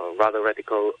rather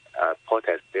radical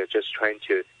protest. They're just trying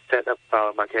to set up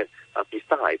flower market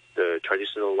besides the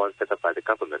traditional one set up by the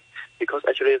government. Because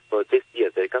actually for this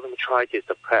year, the government tried to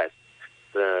suppress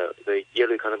the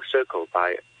Yellow Economic Circle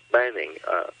by banning,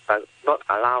 by not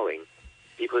allowing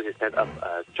people to set up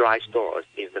dry stores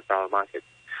in the flower market.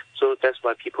 So that's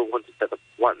why people want to set up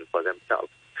one for themselves.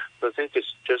 So I think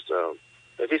it's just,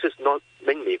 this is not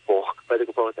mainly for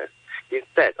radical protest.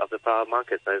 Instead of the flower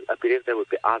markets, I believe there will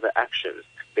be other actions.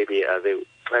 Maybe I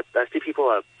see people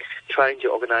are trying to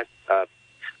organize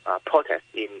protests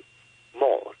in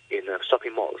malls, in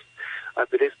shopping malls. I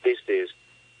believe this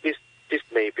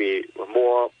may be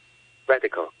more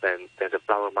radical than the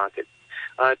flower market.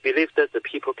 I believe that the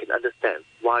people can understand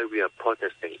why we are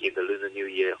protesting in the Lunar New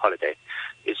Year holiday.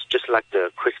 It's just like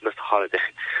the Christmas holiday.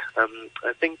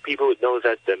 I think people would know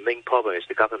that the main problem is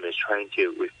the government is trying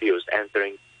to refuse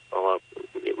answering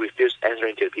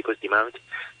to people's demand.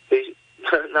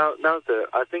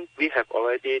 I think we have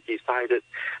already decided.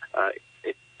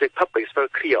 The public is very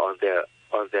clear on their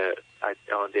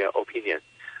opinion.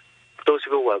 Those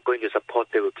people who are going to support,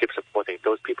 they will keep supporting.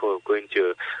 Those people who are going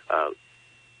to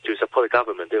support the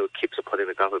government, they will keep supporting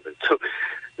the government. So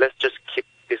let's just keep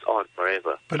this on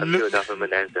forever until the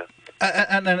government answers.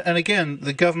 And again,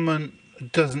 the government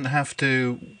doesn't have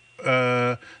to.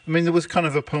 I mean, there was kind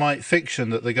of a polite fiction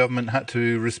that the government had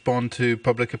to respond to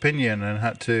public opinion and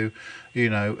had to,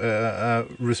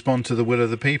 respond to the will of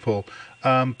the people.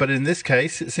 But in this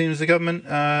case, it seems the government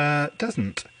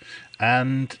doesn't.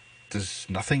 And there's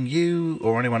nothing you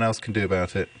or anyone else can do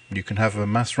about it. You can have a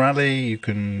mass rally, you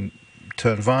can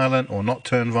turn violent or not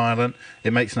turn violent.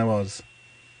 It makes no odds.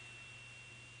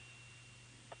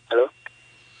 Hello?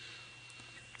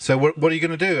 So what are you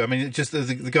going to do? I mean, it's just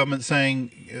the government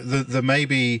saying that we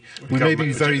may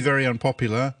be very, very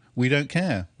unpopular. We don't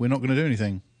care. We're not going to do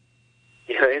anything.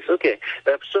 Yeah, it's okay.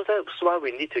 So that's why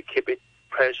we need to keep it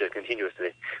pressure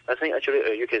continuously. I think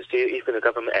actually you can see even the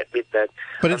government admit that.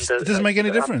 But it doesn't make any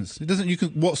difference. It doesn't.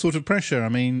 What sort of pressure? I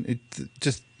mean, it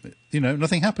just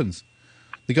nothing happens.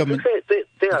 The government.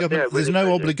 There's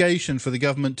no obligation for the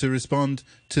government to respond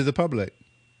to the public.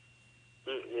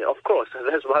 Of course,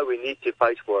 that's why we need to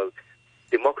fight for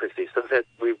democracy, so that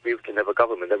we can have a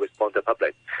government that responds to the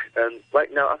public. And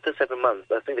right now, after 7 months,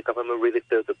 I think the government really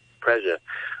feels the pressure.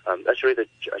 Actually, the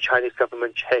Chinese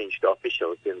government changed the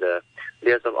officials in the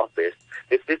liaison office.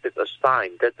 This is a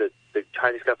sign that the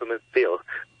Chinese government feels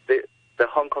the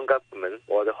Hong Kong government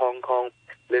or the Hong Kong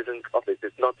liaison office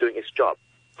is not doing its job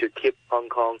to keep Hong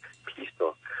Kong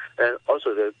peaceful. And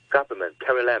also the government,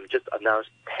 Carrie Lam, just announced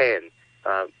 10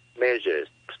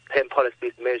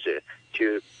 policy measures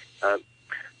to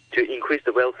increase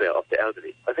the welfare of the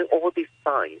elderly. I think all these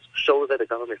signs show that the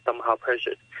government is somehow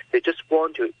pressured. They just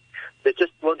want to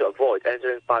avoid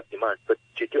answering 5 demands, but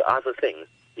to do other things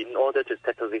in order to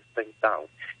settle these things down.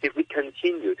 If we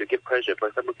continue to give pressure, for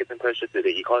example, giving pressure to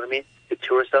the economy, to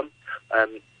tourism,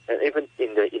 and even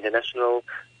in the international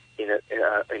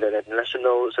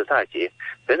society,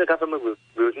 then the government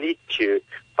will need to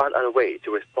find other ways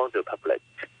to respond to the public.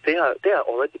 They are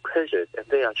already pressured, and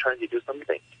they are trying to do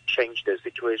something to change the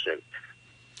situation.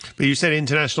 But you said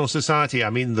international society. I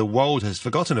mean, the world has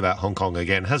forgotten about Hong Kong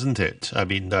again, hasn't it? I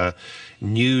mean,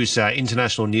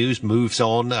 international news moves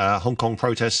on. Hong Kong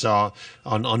protests are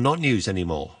not news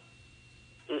anymore.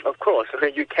 Of course,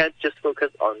 you can't just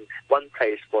focus on one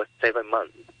place for 7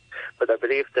 months. But I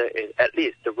believe that at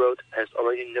least the world has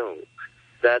already known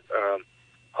that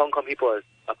Hong Kong people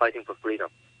are fighting for freedom,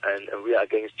 and we are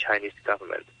against Chinese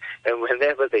government. And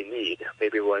whenever they need,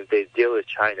 maybe when they deal with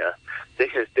China, they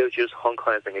can still use Hong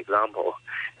Kong as an example.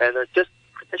 And I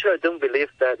don't believe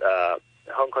that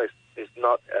Hong Kong is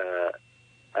not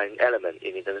an element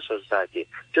in international society.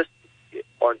 Just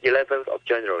on 11th of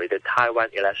January, the Taiwan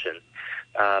election,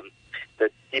 the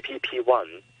DPP1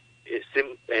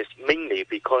 is mainly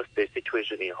because the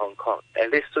situation in Hong Kong.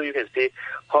 At least so you can see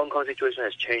Hong Kong situation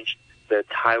has changed the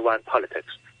Taiwan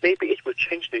politics. Maybe it will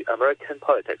change the American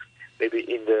politics, maybe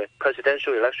in the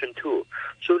presidential election too.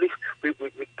 So we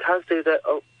can't say that,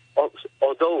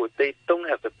 although they don't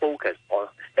have the focus on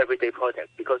everyday politics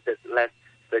because there's less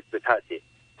vitality,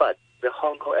 but the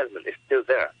Hong Kong element is still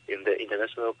there in the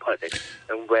international politics.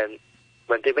 And when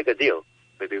they make a deal,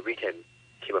 maybe we can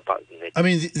keep a part in it. I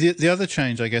mean, the other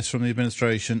change, I guess, from the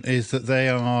administration is that they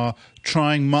are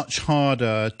trying much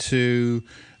harder to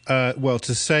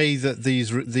say that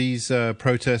these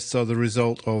protests are the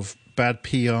result of bad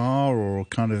PR or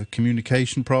kind of a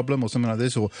communication problem or something like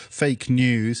this, or fake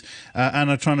news, and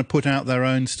are trying to put out their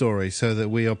own story so that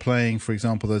we are playing, for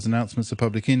example, those announcements of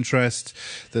public interest.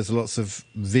 There's lots of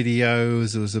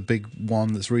videos. There was a big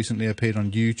one that's recently appeared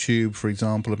on YouTube, for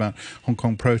example, about Hong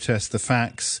Kong protests, the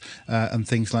facts, and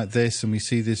things like this. And we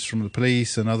see this from the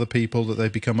police and other people, that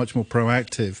they've become much more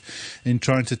proactive in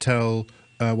trying to tell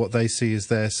what they see as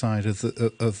their side of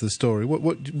the story.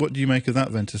 What do you make of that,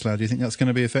 Ventislau? Do you think that's going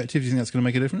to be effective? Do you think that's going to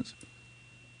make a difference?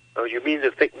 Oh, you mean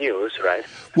the fake news, right?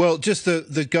 Well, just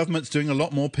the government's doing a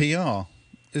lot more PR,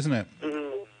 isn't it?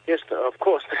 Yes, of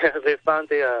course. They found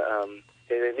they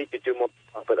need to do more,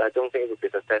 but I don't think it will be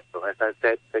successful. As I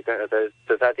said, the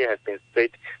society has been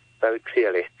split very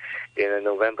clearly. In the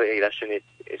November election,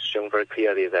 it's shown very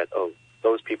clearly that,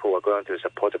 those people who are going to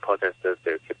support the protesters,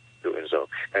 they keep doing so.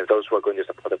 And those who are going to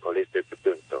support the police, they keep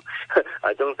doing so.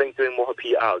 I don't think doing more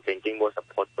PR can gain more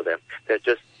support for them. They're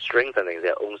just strengthening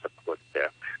their own support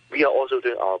there. We are also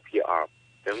doing our PR.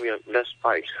 Then let's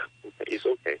fight. It's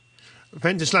okay.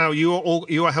 Ventislau,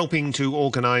 you are helping to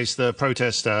organise the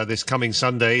protest this coming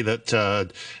Sunday. That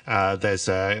there's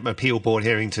an appeal board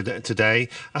hearing today.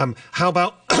 How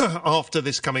about after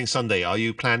this coming Sunday? Are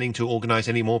you planning to organise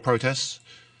any more protests?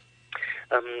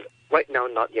 Right now,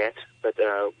 not yet, but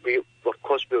we, of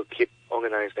course, will keep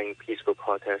organizing peaceful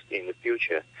protests in the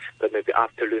future. But maybe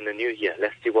after Lunar New Year,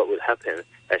 let's see what will happen.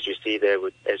 As you see, there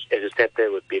would, as you said,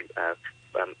 there would be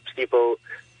steeple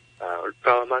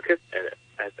flower market, and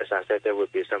as I said, there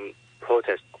would be some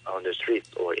protests on the streets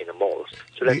or in the malls.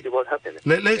 So let's see what happens.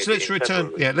 Let's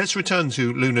return. Yeah, let's return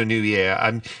to Lunar New Year.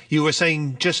 You were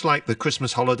saying just like the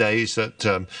Christmas holidays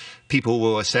that people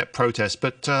will accept protests,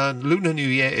 but Lunar New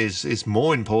Year is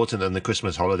more important than the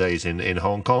Christmas holidays in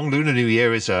Hong Kong. Lunar New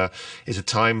Year is a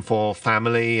time for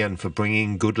family and for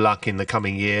bringing good luck in the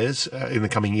coming years. In the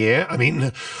coming year, I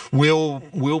mean,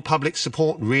 will public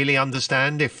support really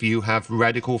understand if you have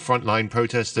radical frontline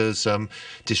protesters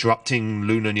disrupting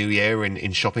Lunar New Year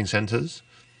in shopping centres?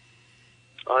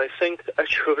 I think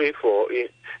actually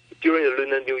during the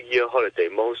Lunar New Year holiday,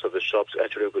 most of the shops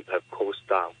actually would have closed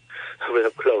down, would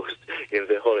have closed in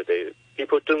the holiday.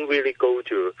 People don't really go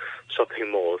to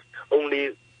shopping malls.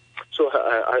 So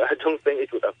I don't think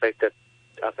it would affect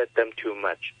them too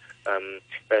much. And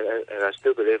I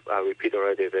still believe, I repeat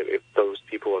already, that if those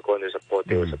people are going to support,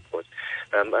 they will support.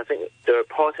 I think the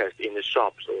protest in the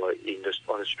shops or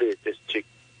on the street is to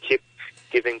keep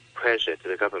giving pressure to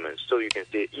the government. So you can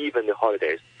see even the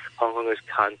holidays, Hong Kongers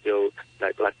can't go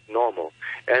like normal.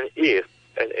 And if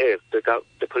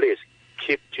the police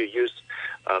keep to use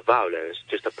violence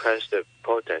to suppress the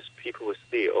protest, people will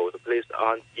see, the police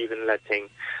aren't even letting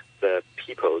the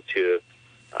people to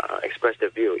express their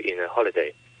view in a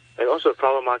holiday. And also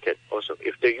flower market, also,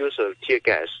 if they use tear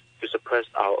gas to suppress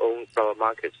our own flower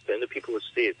markets, then the people will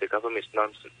see the government is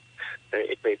nonsense. And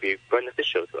it may be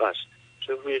beneficial to us.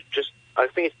 So I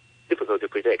think it's difficult to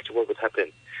predict what would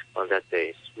happen on that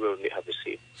day. We'll have to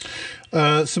see.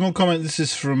 Some more comment. This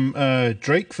is from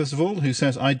Drake, first of all, who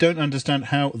says, I don't understand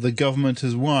how the government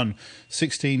has won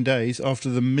 16 days after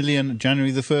the million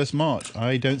January the 1st March.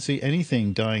 I don't see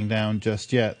anything dying down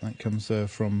just yet. That comes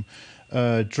from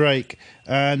Drake.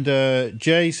 And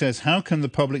Jay says, how can the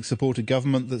public support a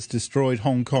government that's destroyed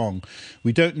Hong Kong?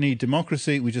 We don't need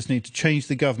democracy, we just need to change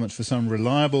the government for some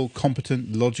reliable,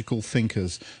 competent, logical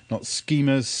thinkers, not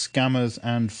schemers, scammers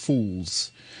and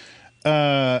fools.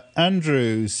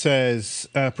 Andrew says,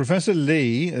 Professor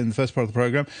Lee, in the first part of the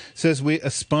programme, says we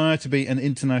aspire to be an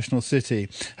international city.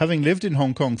 Having lived in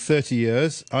Hong Kong 30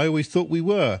 years, I always thought we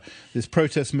were. This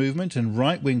protest movement and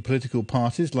right-wing political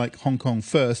parties like Hong Kong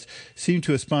First seem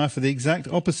to aspire for the exact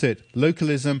opposite,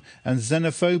 localism and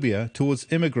xenophobia towards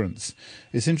immigrants.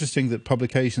 It's interesting that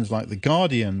publications like The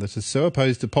Guardian, that are so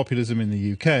opposed to populism in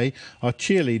the UK, are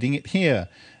cheerleading it here.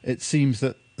 It seems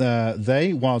that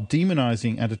they, while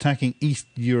demonising and attacking East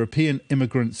European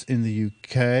immigrants in the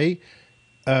UK,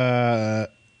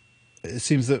 it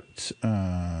seems that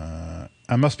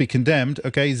and must be condemned.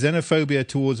 Okay, xenophobia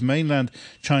towards mainland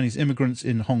Chinese immigrants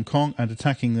in Hong Kong and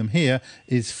attacking them here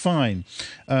is fine.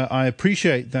 I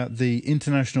appreciate that the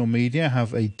international media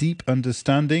have a deep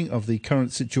understanding of the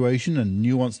current situation and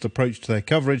nuanced approach to their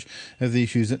coverage of the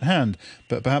issues at hand.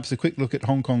 But perhaps a quick look at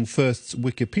Hong Kong First's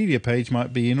Wikipedia page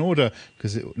might be in order,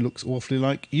 because it looks awfully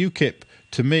like UKIP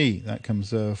to me. That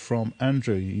comes from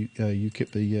Andrew,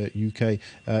 UKIP, the UK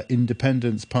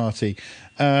Independence Party.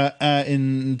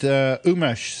 And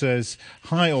Umesh says,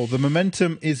 hi all, the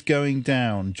momentum is going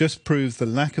down. Just proves the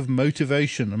lack of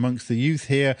motivation amongst the youth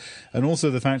here, and also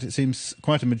the fact it seems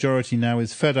quite a majority now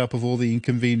is fed up of all the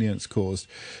inconvenience caused.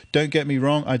 Don't get me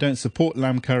wrong, I don't support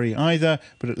lamb curry either,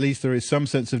 but at least there is some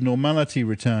sense of normality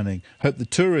returning. Hope the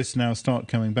tourists now start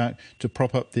coming back to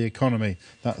prop up the economy.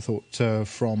 That thought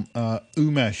from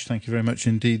Umesh. Thank you very much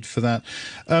indeed for that.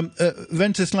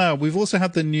 Ventislav, we've also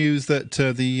had the news that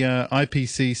the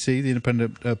IPCC, the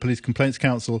Independent Police Complaints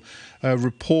Council,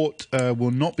 report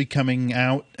will not be coming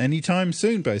out anytime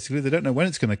soon, basically. They don't know when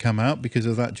it's going to come out because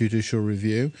of that judicial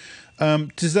review.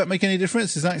 Does that make any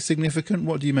difference? Is that significant?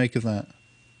 What do you make of that?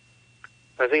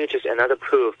 I think it's just another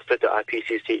proof that the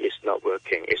IPCC is not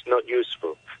working. It's not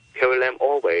useful. Carrie Lam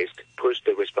always pushed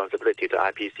the responsibility to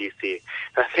IPCC.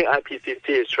 I think IPCC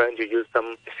is trying to use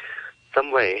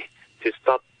some way to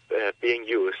stop being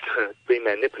used, being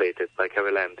manipulated by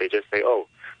Carrie Lam. They just say, oh,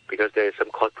 because there is some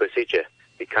court procedure,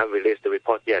 we can't release the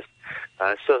report yet.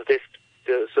 So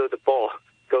the ball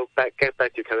get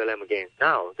back to Carrie Lam again.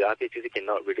 Now the IPCC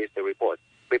cannot release the report.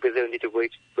 Maybe they'll need to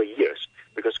wait for years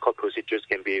because court procedures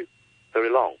can be very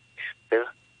long. Then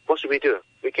what should we do?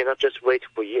 We cannot just wait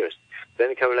for years.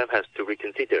 Then Carrie Lam has to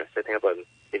reconsider setting up an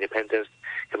independent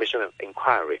commission of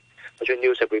inquiry. Actually,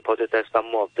 news have reported that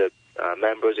some of the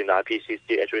members in the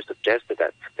IPCC actually suggested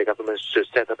that the government should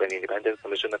set up an independent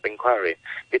commission of inquiry.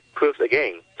 It proves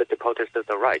again that the protesters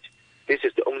are right. This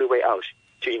is the only way out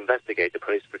to investigate the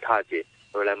police brutality.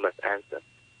 Carrie Lam must answer.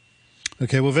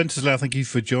 Okay, well, Ventislav, thank you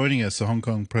for joining us, a Hong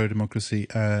Kong pro-democracy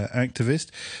activist.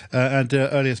 And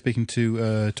earlier speaking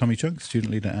to Tommy Chung,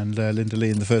 student leader, and Linda Lee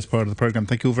in the first part of the programme.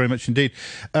 Thank you all very much indeed.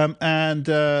 And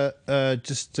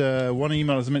just one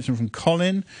email, as I mentioned, from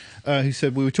Colin, who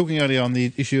said, we were talking earlier on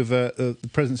the issue of the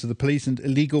presence of the police and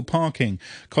illegal parking.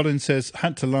 Colin says,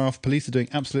 had to laugh, police are doing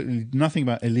absolutely nothing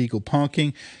about illegal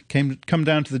parking. Come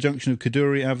down to the junction of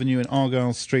Kadoorie Avenue and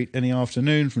Argyle Street any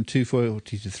afternoon from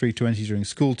 2:40 to 3:20 during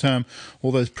school term.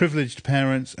 All those privileged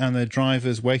parents and their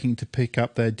drivers waiting to pick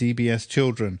up their DBS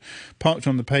children. Parked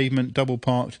on the pavement, double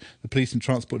parked, the police and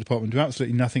transport department do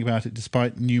absolutely nothing about it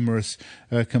despite numerous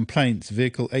complaints.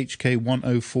 Vehicle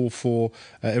HK1044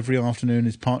 every afternoon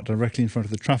is parked directly in front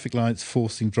of the traffic lights,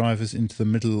 forcing drivers into the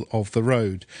middle of the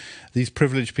road. These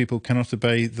privileged people cannot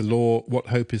obey the law. What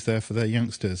hope is there for their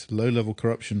youngsters? Low-level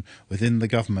corruption within the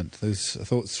government. Those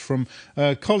thoughts from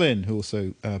Colin, who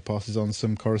also passes on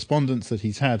some correspondence that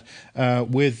he's had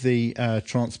with the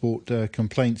Transport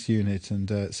Complaints Unit,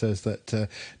 and says that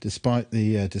despite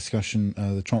the discussion,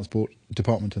 the Transport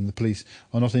Department and the police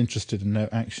are not interested and no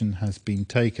action has been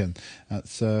taken.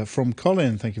 That's from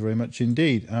Colin. Thank you very much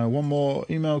indeed. One more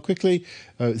email quickly.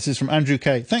 This is from Andrew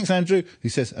K. Thanks, Andrew, who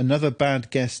says, another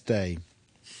bad guest day.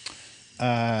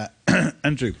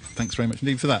 Andrew, thanks very much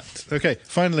indeed for that. Okay,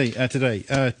 finally today,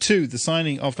 the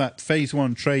signing of that Phase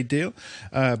 1 trade deal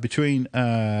between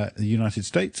the United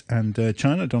States and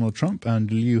China. Donald Trump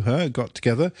and Liu He got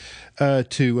together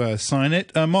to sign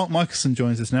it. Mark Michelson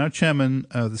joins us now, Chairman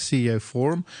of the CEO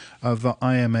Forum of the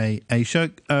IMA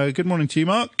Asia. Good morning to you,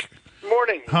 Mark.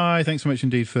 Morning. Hi, thanks so much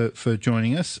indeed for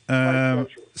joining us.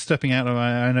 Stepping out,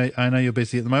 I know you're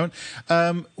busy at the moment.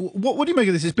 What do you make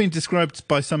of this? It's been described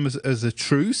by some as a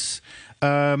truce.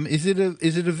 Is it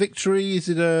a victory? Is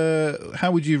it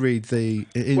how would you read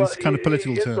kind of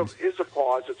political terms? It is a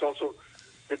pause. It's also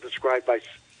been described by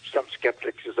some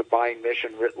skeptics as a buying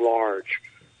mission writ large,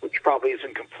 which probably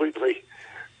isn't completely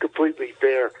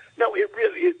fair. No,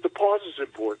 the pause is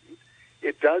important.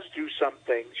 It does do some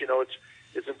things. You know,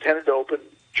 it's intended to open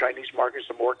Chinese markets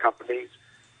to more companies,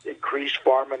 increase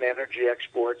farm and energy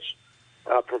exports,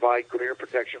 provide greater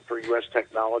protection for U.S.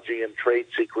 technology and trade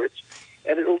secrets.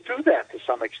 And it'll do that to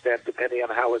some extent, depending on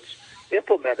how it's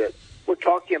implemented. We're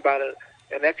talking about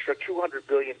an extra $200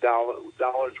 billion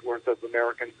worth of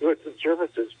American goods and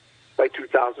services by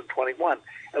 2021.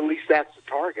 At least that's the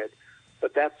target.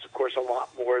 But that's, of course, a lot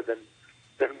more than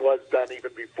was done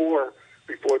even before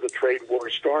the trade war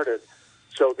started.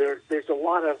 So there's a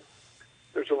lot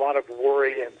of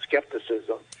worry and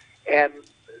skepticism. And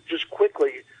just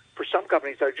quickly, for some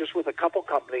companies, I was just with a couple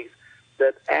companies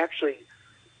that actually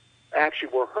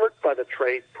were hurt by the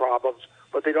trade problems,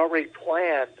 but they'd already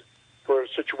planned for a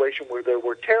situation where there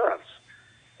were tariffs.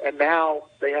 And now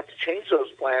they have to change those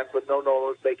plans, but don't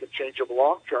know if they can change them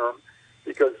long term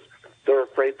because they're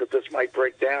afraid that this might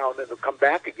break down and it'll come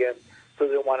back again, so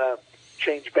they want to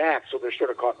change back, so they're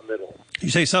sort of caught in the middle. You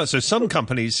say so. So some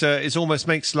companies, it almost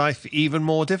makes life even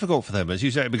more difficult for them, as you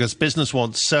say, because business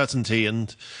wants certainty,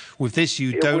 and with this,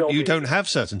 you don't have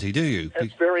certainty, do you?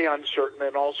 It's very uncertain,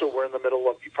 and also we're in the middle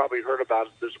of, you probably heard about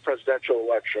it, there's a presidential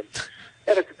election,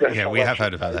 and a congressional we have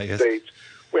heard about that, yes. States,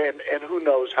 and who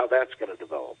knows how that's going to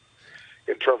develop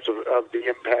in terms of the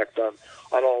impact on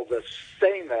all this.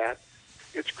 Saying that,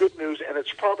 it's good news, and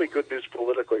it's probably good news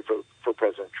politically for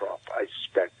President Trump, I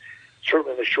suspect.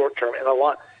 Certainly in the short term, and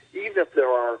even if there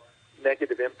are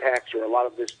negative impacts or a lot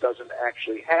of this doesn't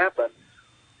actually happen,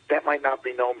 that might not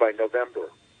be known by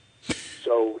November.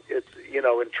 So it's,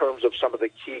 in terms of some of the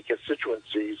key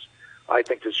constituencies, I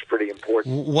think this is pretty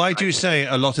important. Why do you say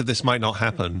a lot of this might not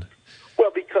happen?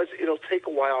 Well, because it'll take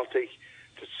a while to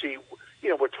see.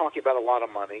 We're talking about a lot of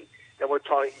money, and we're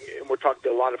talking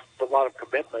a lot of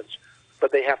commitments,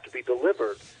 but they have to be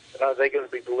delivered. And are they going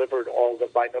to be delivered all of them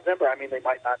by November? I mean, they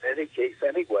might not in any case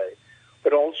anyway.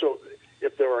 But also,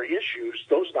 if there are issues,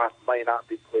 those might not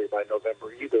be clear by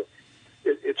November either.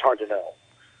 It's hard to know.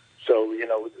 So,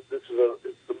 this is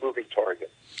the moving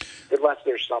target, unless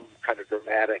there's some kind of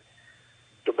dramatic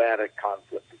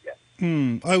conflict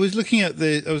again. I was looking at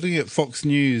Fox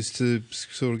News to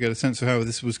sort of get a sense of how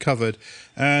this was covered,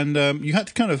 and you had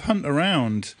to kind of hunt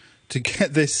around to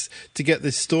get this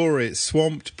story. It's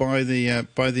swamped by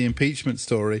the impeachment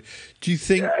story. Do you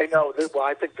think? Yeah, I know. Well,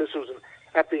 I think this was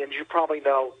at the end. You probably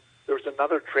know there was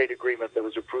another trade agreement that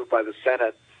was approved by the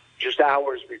Senate just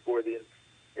hours before the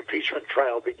impeachment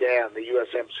trial began. The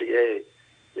USMCA,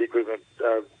 the agreement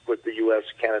with the U.S.,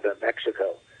 Canada, and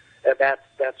Mexico, and that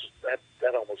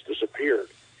almost disappeared.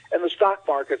 And the stock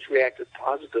markets reacted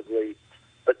positively,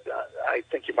 but I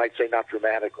think you might say not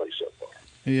dramatically so far.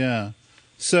 Yeah.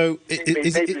 So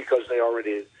maybe because they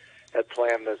already had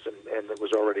planned this and it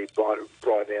was already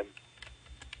brought in.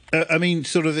 I mean,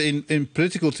 sort of in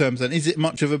political terms, then, is it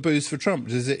much of a boost for Trump?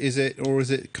 Is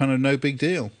it kind of no big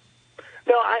deal?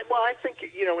 No, I think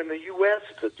in the U.S.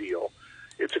 it's a deal.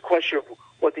 It's a question of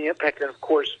what the impact, and of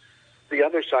course, the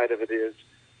other side of it is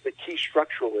the key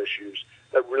structural issues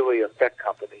that really affect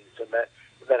companies, and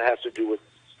that has to do with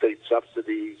state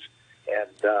subsidies and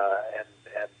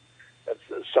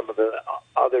some of the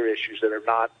other issues that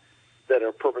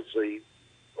are purposely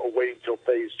waiting till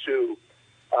phase 2.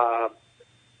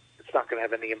 It's not going to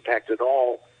have any impact at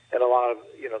all, and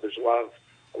there's a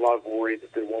lot of worry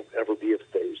that there won't ever be a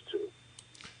phase 2.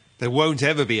 There won't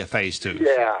ever be a phase 2.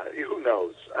 Yeah, who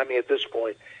knows? I mean, at this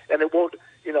point, and it won't.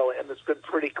 And it's been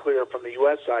pretty clear from the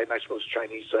U.S. side, and I suppose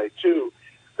Chinese side too,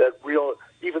 that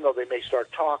even though they may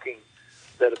start talking,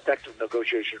 that effective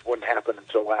negotiations wouldn't happen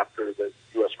until after the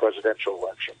U.S. presidential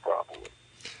election, probably.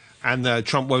 And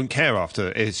Trump won't care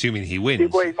after, assuming he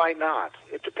wins. Well, he might not.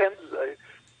 It depends.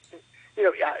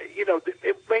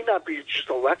 It may not be just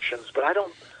elections, but I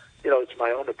don't. It's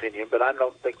my own opinion, but I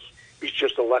don't think he's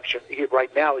just election.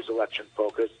 Right now, he's election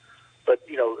focused. But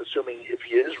assuming if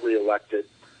he is reelected,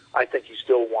 I think he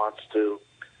still wants to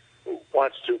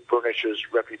burnish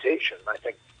his reputation. I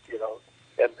think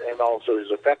and also his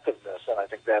effectiveness, and I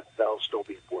think that'll still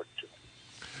be important too.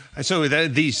 And so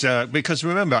these, because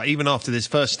remember, even after this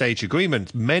first stage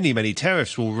agreement, many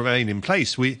tariffs will remain in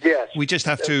place. We just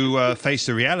have to face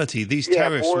the reality. These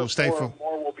tariffs will stay for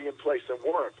more will be in place than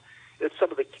weren't. It's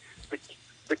some of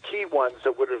the key ones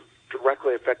that would have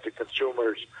directly affected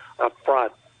consumers up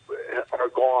front are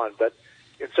gone, but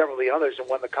in several of the others, and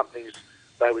one of the companies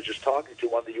that I was just talking to,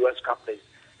 one of the U.S. companies,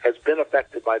 has been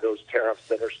affected by those tariffs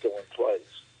that are still in place.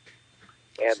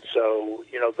 And so,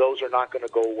 those are not going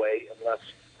to go away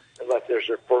unless there's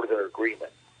a further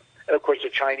agreement. And of course, the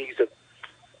Chinese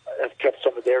have kept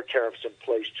some of their tariffs in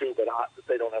place too, but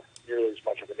they don't have nearly as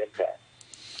much of an impact.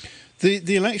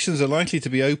 The elections are likely to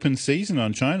be open season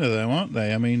on China, though, aren't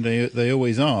they? I mean, they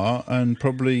always are, and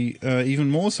probably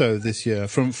even more so this year.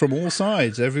 From all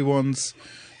sides, everyone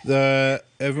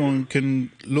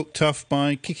can look tough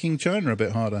by kicking China a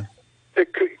bit harder.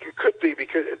 It could be,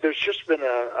 because there's just been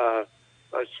a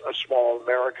small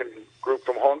American group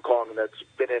from Hong Kong that's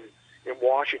been in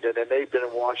Washington, and they've been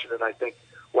in Washington, I think,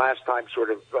 last time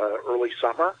sort of early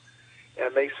summer,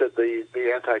 and they said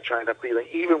the anti-China feeling,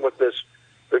 even with this.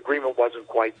 The agreement wasn't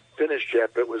quite finished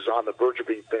yet, but it was on the verge of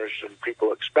being finished, and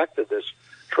people expected this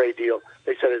trade deal.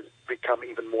 They said it's become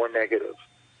even more negative,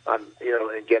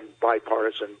 again,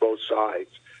 bipartisan, both sides.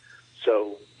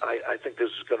 So I think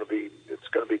this is going to be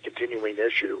a continuing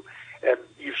issue, And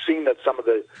you've seen that some of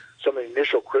the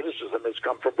initial criticism has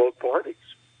come from both parties.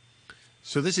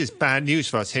 So this is bad news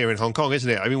for us here in Hong Kong, isn't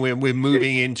it? I mean, we're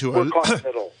moving into we're caught in the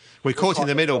middle. We're caught in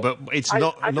the middle, but it's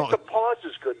not. I think the pause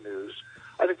is good news.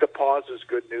 I think the pause is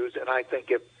good news, and I think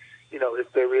if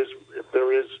there is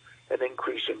an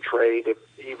increase in trade, if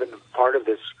even part of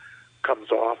this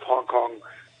comes off, Hong Kong,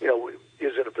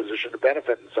 is in a position to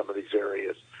benefit in some of these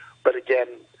areas. But again,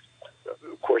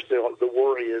 of course, the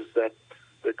worry is that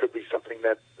there could be something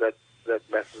that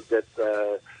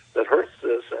hurts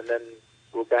this, and then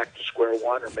we're back to square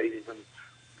one, or maybe even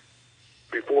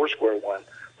before square one.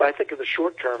 But I think in the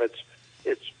short term,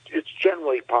 it's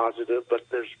generally positive, but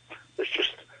there's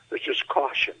just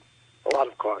caution, a lot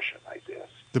of caution, I guess.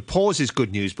 The pause is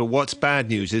good news, but what's bad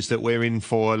news is that we're in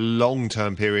for a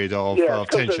long-term period of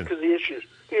tension. Because the issues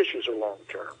are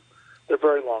long-term. They're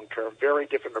very long-term, very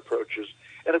different approaches.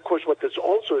 And, of course, what this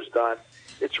also has done,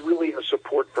 it's really a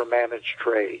support for managed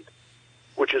trade,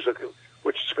 which is a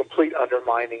complete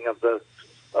undermining of the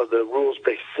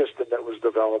rules-based system that was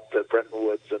developed at Bretton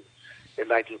Woods in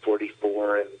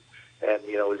 1944 and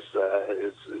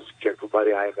is cared for by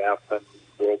the IMF and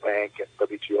World Bank and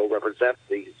WTO represent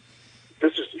these.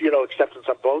 This is, acceptance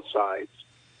on both sides,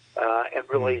 and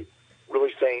really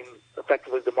saying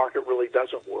effectively the market really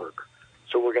doesn't work.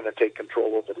 So we're going to take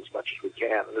control of it as much as we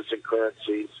can, and this in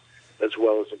currencies as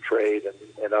well as in trade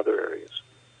and other areas.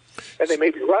 And they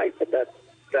may be right, but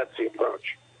that's the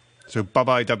approach. So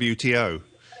bye-bye WTO.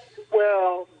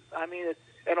 Well, I mean,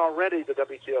 and already the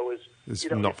WTO is not if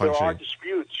there are functioning.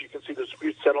 disputes, you can see the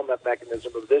dispute settlement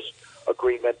mechanism of this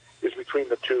agreement is between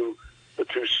the two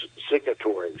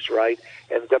signatories, right?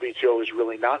 And the WTO is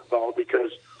really not involved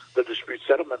because the dispute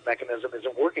settlement mechanism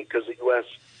isn't working because the U.S.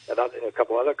 and a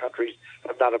couple other countries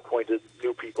have not appointed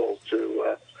new people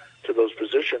to those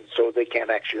positions, so they can't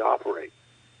actually operate.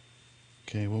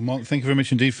 Okay, well, Mark, thank you very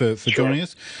much indeed for joining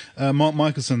us. Mark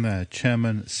Michelson there,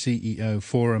 Chairman, CEO,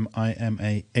 Forum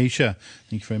IMA Asia.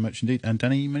 Thank you very much indeed. And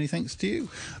Danny, many thanks to you.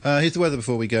 Here's the weather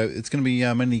before we go. It's going to be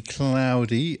mainly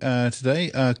cloudy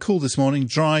today. Cool this morning,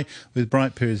 dry with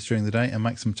bright periods during the day and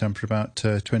maximum temperature about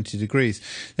 20 degrees.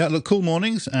 Yeah, look, cool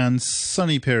mornings and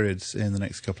sunny periods in the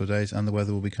next couple of days, and the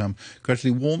weather will become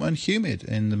gradually warm and humid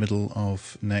in the middle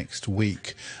of next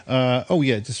week.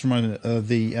 Just a reminder,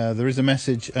 there is a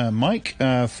message, Mike,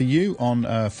 for you on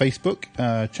Facebook.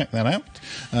 Check that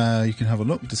out. You can have a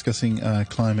look discussing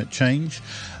climate change.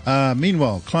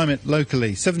 Meanwhile, climate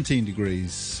locally, 17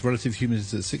 degrees, relative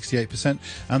humidity at 68%,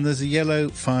 and there's a yellow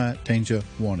fire danger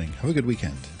warning. Have a good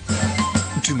weekend.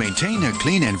 To maintain a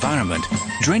clean environment,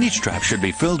 drainage traps should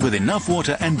be filled with enough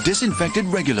water and disinfected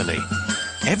regularly.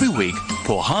 Every week,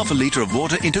 pour half a litre of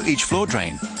water into each floor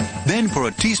drain. Then pour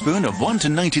a teaspoon of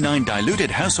 1:99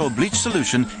 diluted household bleach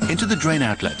solution into the drain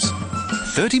outlets.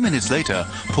 30 minutes later,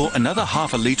 pour another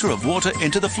half a litre of water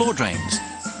into the floor drains.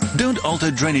 Don't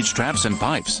alter drainage traps and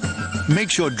pipes. Make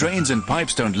sure drains and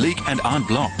pipes don't leak and aren't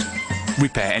blocked.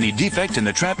 Repair any defect in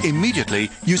the trap immediately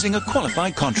using a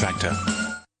qualified contractor.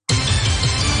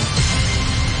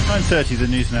 9:30, the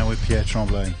news now with Pierre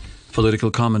Tremblay.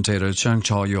 Political commentator Chang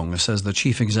Chaw-yong says the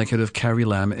chief executive Carrie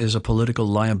Lam is a political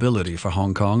liability for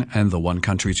Hong Kong and the one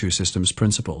country, two systems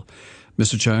principle.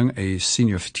 Mr. Chung, a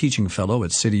senior teaching fellow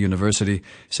at City University,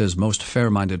 says most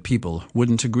fair-minded people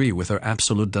wouldn't agree with her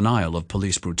absolute denial of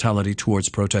police brutality towards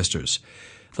protesters.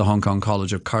 The Hong Kong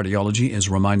College of Cardiology is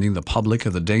reminding the public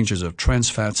of the dangers of trans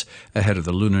fats ahead of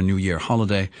the Lunar New Year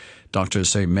holiday. Doctors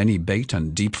say many baked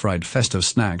and deep-fried festive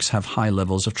snacks have high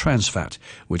levels of trans fat,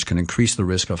 which can increase the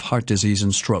risk of heart disease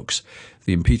and strokes.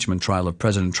 The impeachment trial of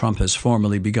President Trump has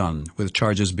formally begun, with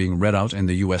charges being read out in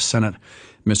the U.S. Senate.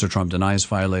 Mr. Trump denies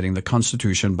violating the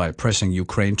Constitution by pressing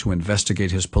Ukraine to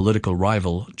investigate his political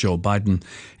rival, Joe Biden,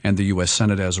 and the U.S.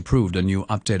 Senate has approved a new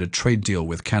updated trade deal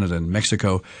with Canada and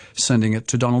Mexico, sending it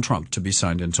to Donald Trump to be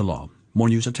signed into law. More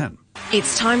news at 10.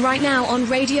 It's time right now on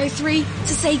Radio 3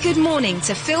 to say good morning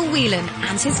to Phil Whelan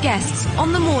and his guests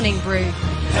on The Morning Brew.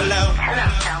 Hello. Hello,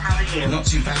 Phil. How are you? Not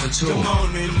too bad at all. Good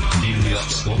morning. Nearly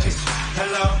upspotted.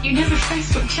 Hello. You never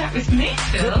Facebook chat with me,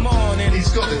 Phil. Good morning.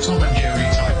 He's got the Tom and Jerry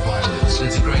type violence.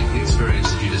 It's a great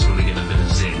experience if you just want to get a bit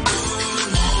of zing.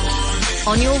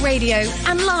 On your radio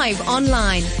and live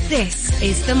online, this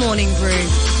is The Morning Brew.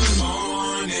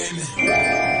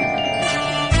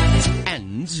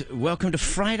 Welcome to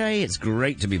Friday. It's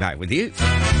great to be back with you.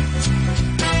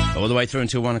 All the way through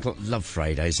until 1 o'clock. Love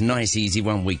Fridays. Nice, easy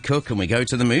one. We cook and we go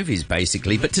to the movies,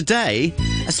 basically. But today,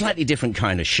 a slightly different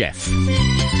kind of chef.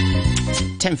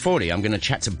 10:40, I'm going to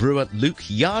chat to brewer Luke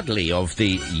Yardley of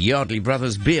the Yardley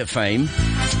Brothers beer fame.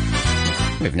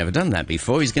 We've never done that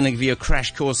before. He's going to give you a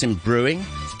crash course in brewing.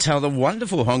 tell the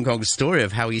wonderful Hong Kong story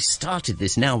of how he started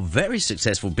this now very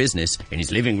successful business in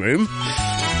his living room.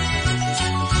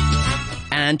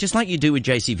 And just like you do with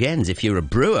JCVNs, if you're a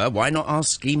brewer, why not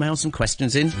email some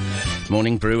questions in?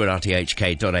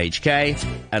 morningbrew@rthk.hk,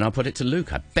 and I'll put it to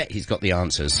Luke. I bet he's got the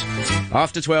answers.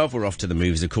 After 12, we're off to the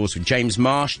movies, of course, with James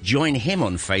Marsh. Join him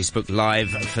on Facebook Live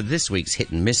for this week's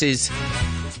Hit and Misses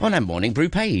on our Morning Brew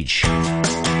page.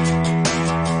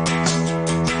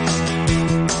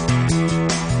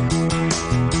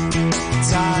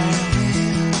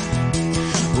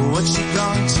 What you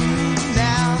gonna do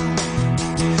now?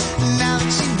 Now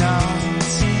that you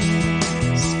notice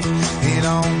it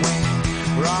all went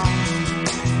wrong.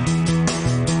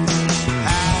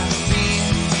 I've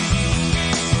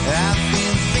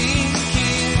been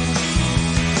thinking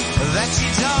that you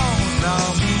don't know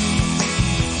me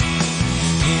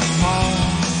anymore.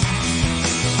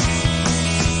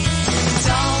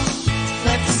 Don't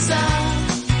let the sun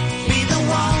be the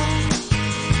one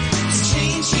to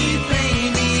change you,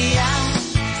 baby.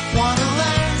 Wanna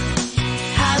learn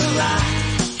how to lie.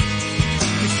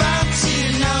 If I'm to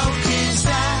know, 'cause I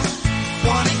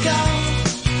wanna go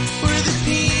where the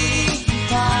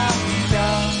people go.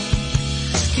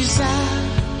 'Cause I'm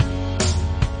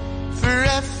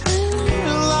forever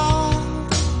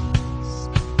lost.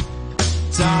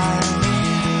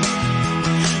 Darling,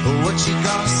 what you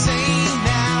gonna say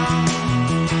now?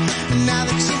 Now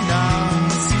that you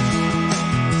noticed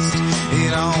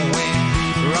it all went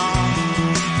wrong.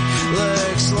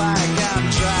 Looks like I'm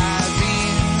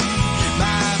driving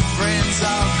my friends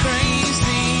all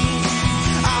crazy.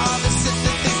 All the said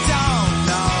that they don't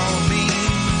know me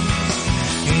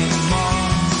anymore.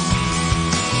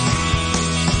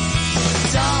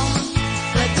 Don't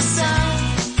let the sun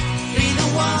be the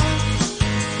one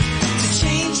to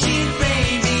change you,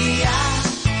 baby. I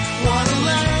wanna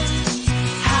learn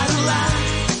how to lie.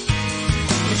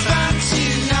 If I'm to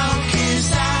know, 'cause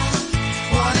I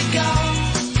wanna go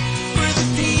where the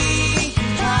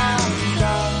people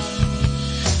go.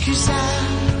 'Cause I